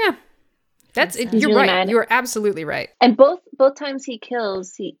 Yeah. That's it. He's You're really right. mad. You're absolutely right. And both times he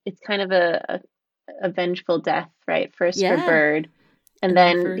kills, it's kind of a vengeful death, right? First for Bird, and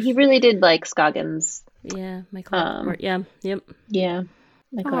then he really did like Scoggins. Yeah, Michael Rappaport. Yeah, yep. Yeah,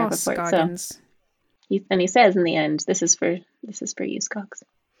 Michael Rappaport. Scoggins. So he says in the end, "This is for you, Scoggs."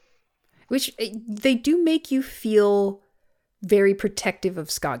 Which they do make you feel very protective of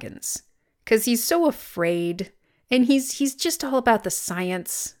Scoggins because he's so afraid. And he's just all about the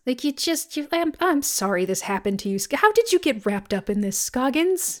science. Like, I'm sorry this happened to you. How did you get wrapped up in this,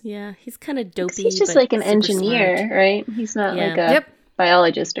 Scoggins? Yeah, he's kind of dopey. He's just like an engineer, smart. right? He's not like a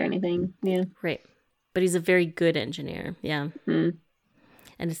biologist or anything. Yeah. Right. But he's a very good engineer. Yeah. Mm.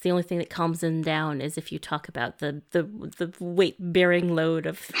 And it's the only thing that calms him down is if you talk about the weight-bearing load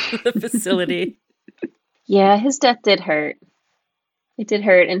of the facility. Yeah, his death did hurt. It did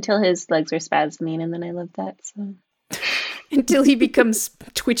hurt until his legs were spasming, and then I loved that. So until he becomes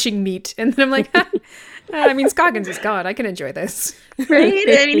twitching meat, and then I'm like, I mean, Scoggins is gone. I can enjoy this, right?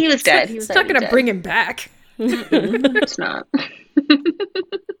 I mean, he was dead. He was not going to bring him back. It's not.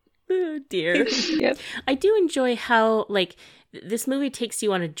 Oh dear. Yep. I do enjoy how this movie takes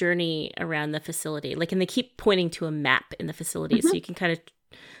you on a journey around the facility, and they keep pointing to a map in the facility, so you can kind of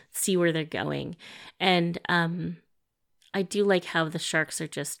see where they're going, and I do like how the sharks are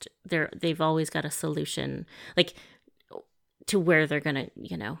just they've always got a solution, to where they're gonna,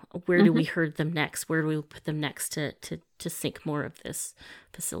 where do we herd them next? Where do we put them next to sink more of this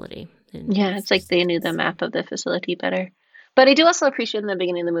facility? And it's like they knew the map of the facility better. But I do also appreciate in the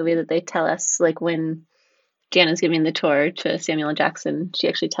beginning of the movie that they tell us, when Jana's giving the tour to Samuel L. Jackson, she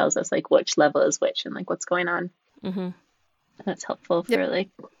actually tells us which level is which and what's going on. Mm-hmm. That's helpful for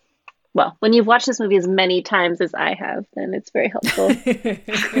well, when you've watched this movie as many times as I have, then it's very helpful.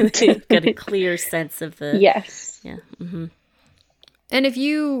 You've got a clear sense of the... Yes. Yeah. Mm-hmm. And if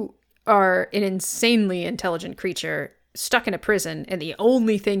you are an insanely intelligent creature stuck in a prison and the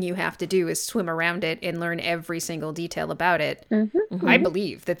only thing you have to do is swim around it and learn every single detail about it, I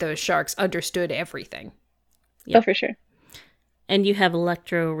believe that those sharks understood everything. Yep. Oh, for sure. And you have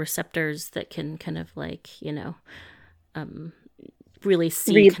electroreceptors that can kind of really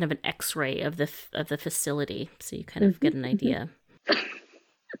see kind of an X-ray of the facility, so you kind of get an idea.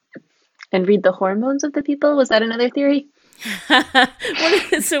 And read the hormones of the people. Was that another theory?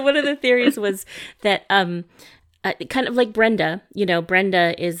 One of the theories was that kind of like Brenda.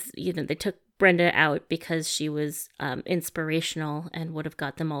 Brenda is they took Brenda out because she was inspirational and would have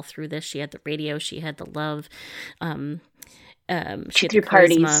got them all through this. She had the radio, she had the love, she had the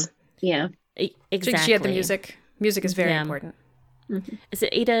parties. Yeah, exactly. She had the music. Music is very important. Mm-hmm. Is it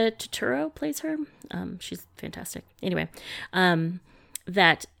Ada Turturro plays her? She's fantastic. Anyway,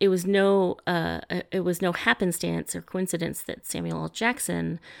 that it was no happenstance or coincidence that Samuel L.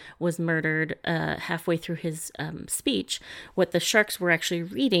 Jackson was murdered halfway through his speech. What the sharks were actually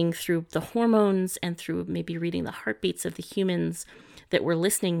reading through the hormones and through maybe reading the heartbeats of the humans that were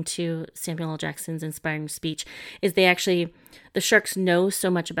listening to Samuel L. Jackson's inspiring speech is the sharks know so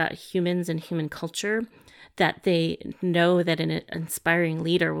much about humans and human culture that they know that an inspiring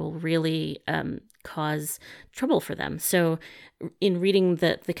leader will really cause trouble for them. So in reading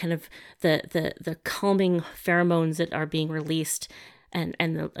the kind of the calming pheromones that are being released and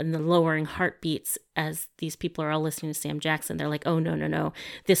the lowering heartbeats as these people are all listening to Sam Jackson. They're like, oh no,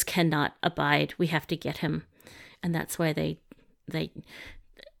 this cannot abide. We have to get him, and that's why they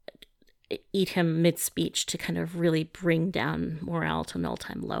eat him mid-speech to kind of really bring down morale to an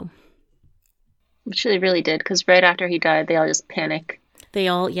all-time low. Which they really did, because right after he died, they all just panic. They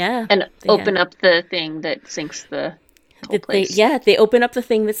all, and open up the thing that sinks the whole place. They open up the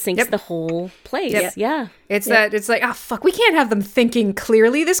thing that sinks the whole place. Yep. Yeah. It's like, oh, fuck, we can't have them thinking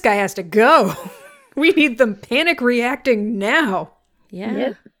clearly. This guy has to go. We need them panic reacting now. Yeah.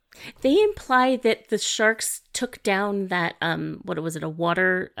 Yep. They imply that the sharks took down that, what was it, a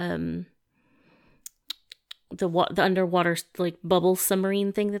water, the underwater, like, bubble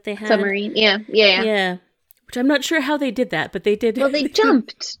submarine thing that they had. Submarine, yeah. Which I'm not sure how they did that, but they did. Well, they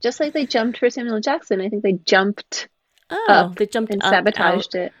jumped, just like they jumped for Samuel Jackson. I think they jumped up they jumped and up,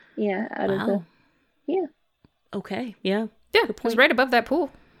 sabotaged out. it. Yeah, out of the... Yeah. Okay, yeah. Yeah, it was right above that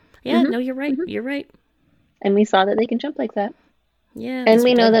pool. Yeah, no, you're right. You're right. And we saw that they can jump like that. Yeah. And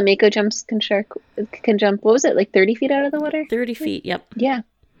we know that Mako can jump, what was it, like 30 feet out of the water? 30 feet, yep. Yeah.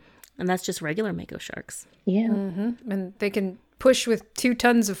 And that's just regular Mako sharks. Yeah. Mm-hmm. And they can push with 2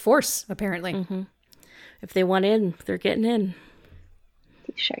 tons of force, apparently. Mm-hmm. If they want in, they're getting in.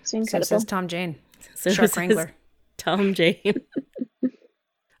 These sharks are So incredible. says Tom Jane, So shark says wrangler. Tom Jane.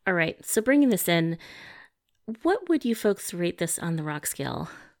 All right, so bringing this in, what would you folks rate this on the rock scale?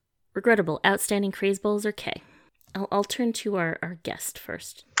 Regrettable, outstanding, crazeballs, or K? I'll turn to our guest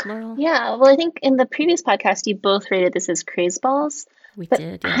first. Laurel? Yeah, well, I think in the previous podcast, you both rated this as crazeballs. We But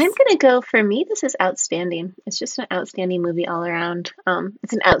did, yes. I'm going to go, for me, this is outstanding. It's just an outstanding movie all around.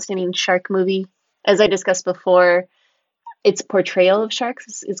 It's an outstanding shark movie. As I discussed before, its portrayal of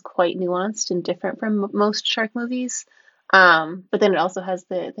sharks is quite nuanced and different from most shark movies. But then it also has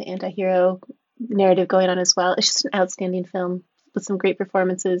the anti-hero narrative going on as well. It's just an outstanding film with some great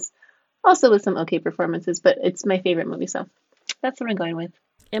performances, also with some okay performances, but it's my favorite movie, so that's what I'm going with.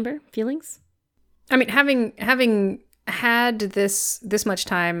 Amber, feelings? I mean, having had this much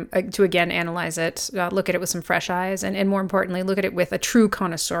time to again analyze it, look at it with some fresh eyes, and more importantly, look at it with a true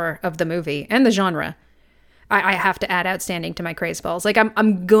connoisseur of the movie and the genre, I have to add outstanding to my crazeballs. Like,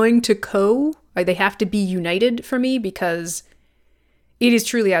 I'm going to they have to be united for me because it is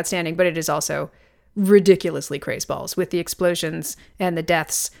truly outstanding, but it is also ridiculously crazeballs with the explosions and the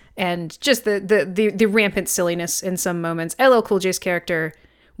deaths and just the rampant silliness in some moments. LL Cool J's character,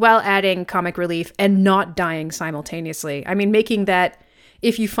 while adding comic relief and not dying simultaneously. I mean, making that,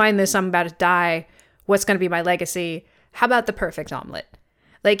 if you find this, I'm about to die, what's going to be my legacy? How about the perfect omelet?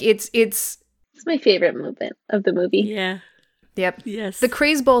 Like, it's my favorite movement of the movie. Yeah. Yep. Yes. The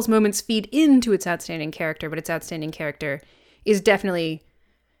crazeballs moments feed into its outstanding character, but its outstanding character is definitely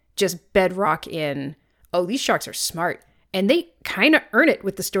just bedrock in, oh, these sharks are smart. And they kind of earn it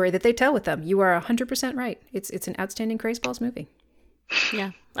with the story that they tell with them. You are 100% right. It's an outstanding crazeballs movie.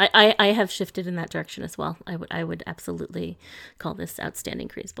 Yeah, I have shifted in that direction as well. I would absolutely call this outstanding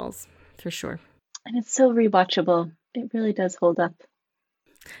crazeballs for sure. And it's so rewatchable. It really does hold up.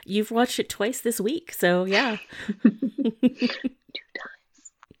 You've watched it twice this week, so yeah. 2 times.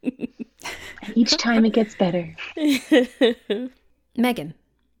 And each time it gets better. Megan,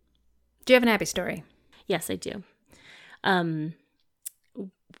 do you have an happy story? Yes, I do.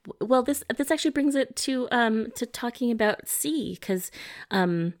 Well, this actually brings it to talking about C, because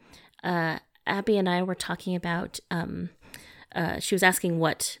Abby and I were talking about she was asking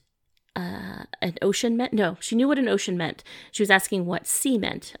what an ocean meant. No, she knew what an ocean meant. She was asking what sea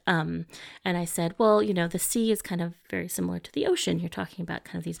meant. And I said, well, the sea is kind of very similar to the ocean. You're talking about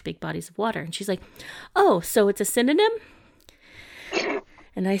kind of these big bodies of water. And she's like, oh, so it's a synonym?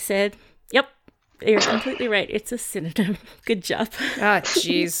 And I said, yep. You're completely right. It's a synonym. Good job. Ah,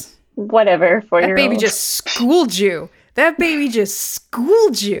 jeez. Whatever. That baby just schooled you.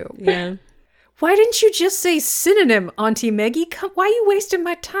 Yeah. Why didn't you just say synonym, Auntie Maggie? Why are you wasting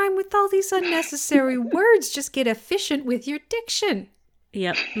my time with all these unnecessary words? Just get efficient with your diction.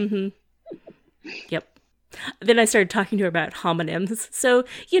 Yep. Mm-hmm. Yep. Then I started talking to her about homonyms. So,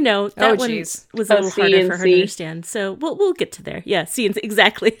 that one was a little harder for her to understand. So we'll get to there. Yeah, C and C.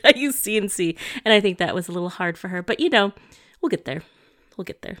 Exactly. I use C and C. And I think that was a little hard for her. But, we'll get there. We'll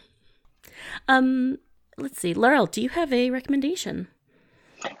get there. Let's see. Laurel, do you have a recommendation?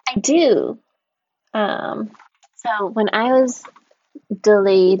 I do. So when I was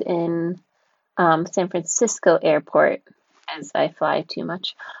delayed in San Francisco airport, as I fly too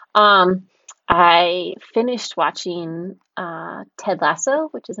much, I finished watching Ted Lasso,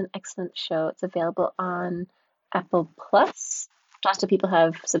 which is an excellent show. It's available on Apple Plus. Lots of people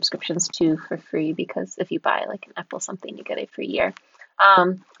have subscriptions to for free because if you buy like an Apple something, you get a free year.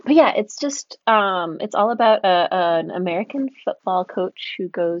 But yeah, it's just it's all about an American football coach who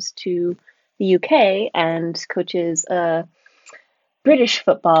goes to the UK and coaches British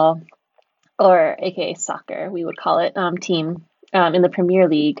football, or aka soccer, we would call it, team in the Premier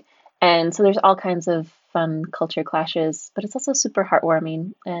League. And so there's all kinds of fun culture clashes, but it's also super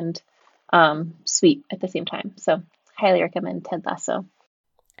heartwarming and sweet at the same time. So highly recommend Ted Lasso.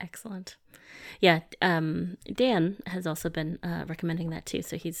 Excellent. Yeah, Dan has also been recommending that too.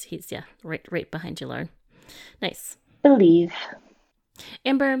 So he's right behind you, Lauren. Nice. Believe.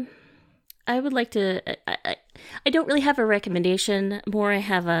 Amber, I would like to. I don't really have a recommendation. More, I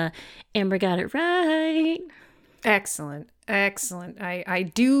have a Amber got it right. Excellent.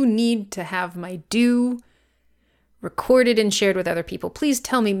 I do need to have my due recorded and shared with other people. Please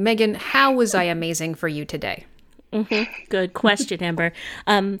tell me, Megan, how was I amazing for you today? Good question, Amber.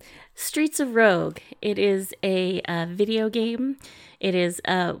 Streets of Rogue. It is a video game. It is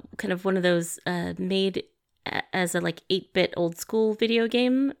kind of one of those made as a 8-bit old school video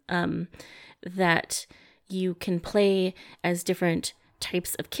game that you can play as different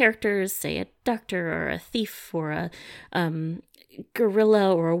types of characters, say a doctor or a thief or a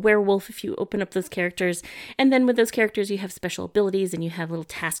gorilla or a werewolf if you open up those characters. And then with those characters you have special abilities and you have little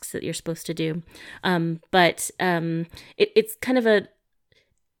tasks that you're supposed to do. But it's kind of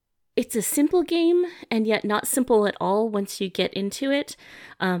it's a simple game, and yet not simple at all once you get into it.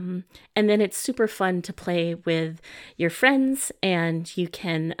 And then it's super fun to play with your friends, and you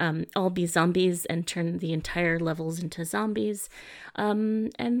can all be zombies and turn the entire levels into zombies.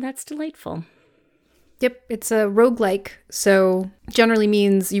 And that's delightful. Yep, it's a roguelike, so generally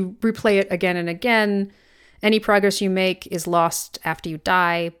means you replay it again and again. Any progress you make is lost after you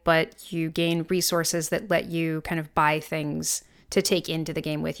die, but you gain resources that let you kind of buy things to take into the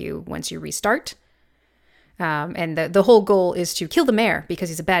game with you once you restart. And the whole goal is to kill the mayor because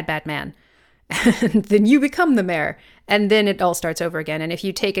he's a bad man. And then you become the mayor. And then it all starts over again. And if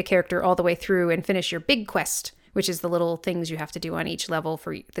you take a character all the way through and finish your big quest, which is the little things you have to do on each level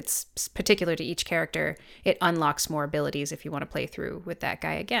that's particular to each character, it unlocks more abilities if you want to play through with that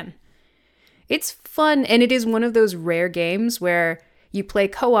guy again. It's fun, and it is one of those rare games where you play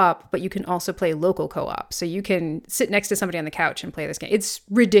co-op, but you can also play local co-op. So you can sit next to somebody on the couch and play this game. It's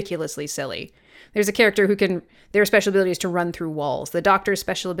ridiculously silly. There's a character their special ability is to run through walls. The doctor's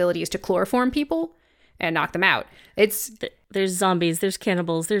special ability is to chloroform people and knock them out. There's zombies, there's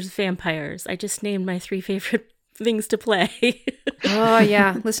cannibals, there's vampires. I just named my 3 favorite things to play. Oh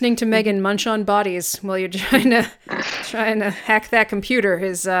yeah, listening to Megan munch on bodies while you're trying to hack that computer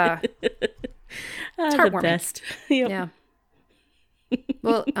is it's heartwarming. The best. Yep. Yeah.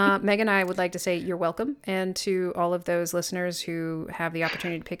 Well, Megan, I would like to say you're welcome. And to all of those listeners who have the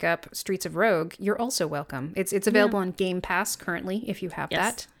opportunity to pick up Streets of Rogue, you're also welcome. It's available on Game Pass currently if you have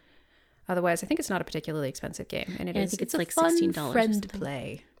that. Otherwise, I think it's not a particularly expensive game. And it's it's a fun $16 friend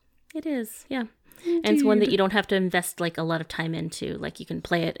play. It is, yeah. Indeed. And it's one that you don't have to invest a lot of time into. You can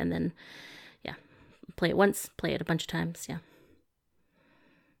play it and then, play it once, play it a bunch of times, yeah.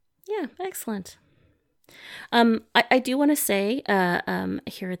 Yeah, excellent. I do want to say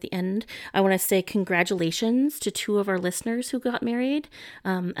here at the end, I want to say congratulations to 2 of our listeners who got married,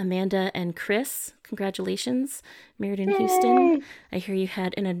 Amanda and Chris. Congratulations, married in Houston. I hear you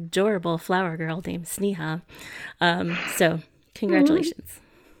had an adorable flower girl named Sneha. So congratulations.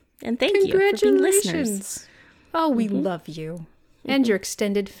 And thank you for being listeners. Oh, we love you and your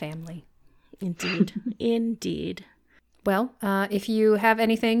extended family. Indeed. Indeed. Well, if you have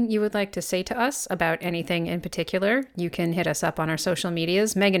anything you would like to say to us about anything in particular, you can hit us up on our social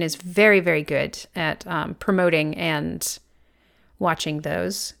medias. Megan is very, very good at promoting and watching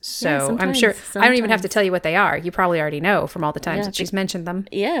those. So I'm sure I don't even have to tell you what they are. You probably already know from all the times that she's mentioned them.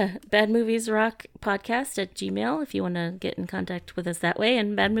 Yeah. Bad Movies Rock podcast at Gmail if you want to get in contact with us that way,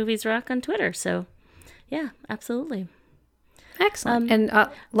 and Bad Movies Rock on Twitter. So yeah, absolutely. Excellent. And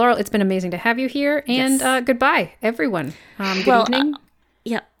Laurel, it's been amazing to have you here. And goodbye, everyone. Good evening.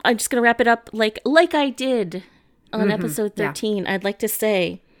 I'm just going to wrap it up like I did on episode 13. I'd like to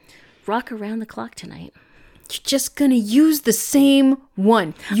say, rock around the clock tonight. You're just going to use the same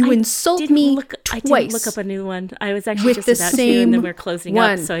one. You insult me twice. I didn't look up a new one. I was actually with just about to, and then we're closing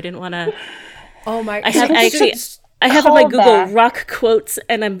up, so I didn't want to. Oh my! I have on my Google rock quotes,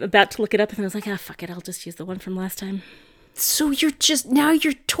 and I'm about to look it up, and I was like, fuck it, I'll just use the one from last time. So you're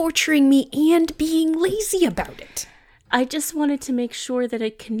torturing me and being lazy about it. I just wanted to make sure that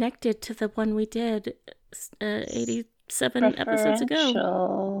it connected to the one we did 87 episodes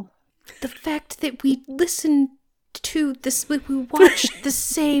ago. The fact that we listen to this. We watched the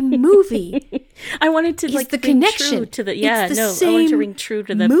same movie. I wanted to the ring connection true to the I wanted to ring true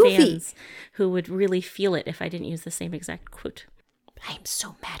to the movie. fans who would really feel it if I didn't use the same exact quote. I'm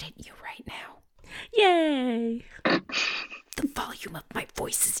so mad at you right now. Yay! The volume of my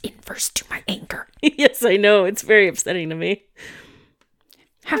voice is inverse to my anger. Yes, I know. It's very upsetting to me.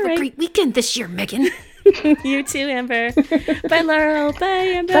 Have a great weekend this year, Megan. You too, Amber. Bye, Laurel. Bye,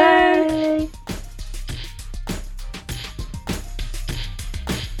 Amber. Bye.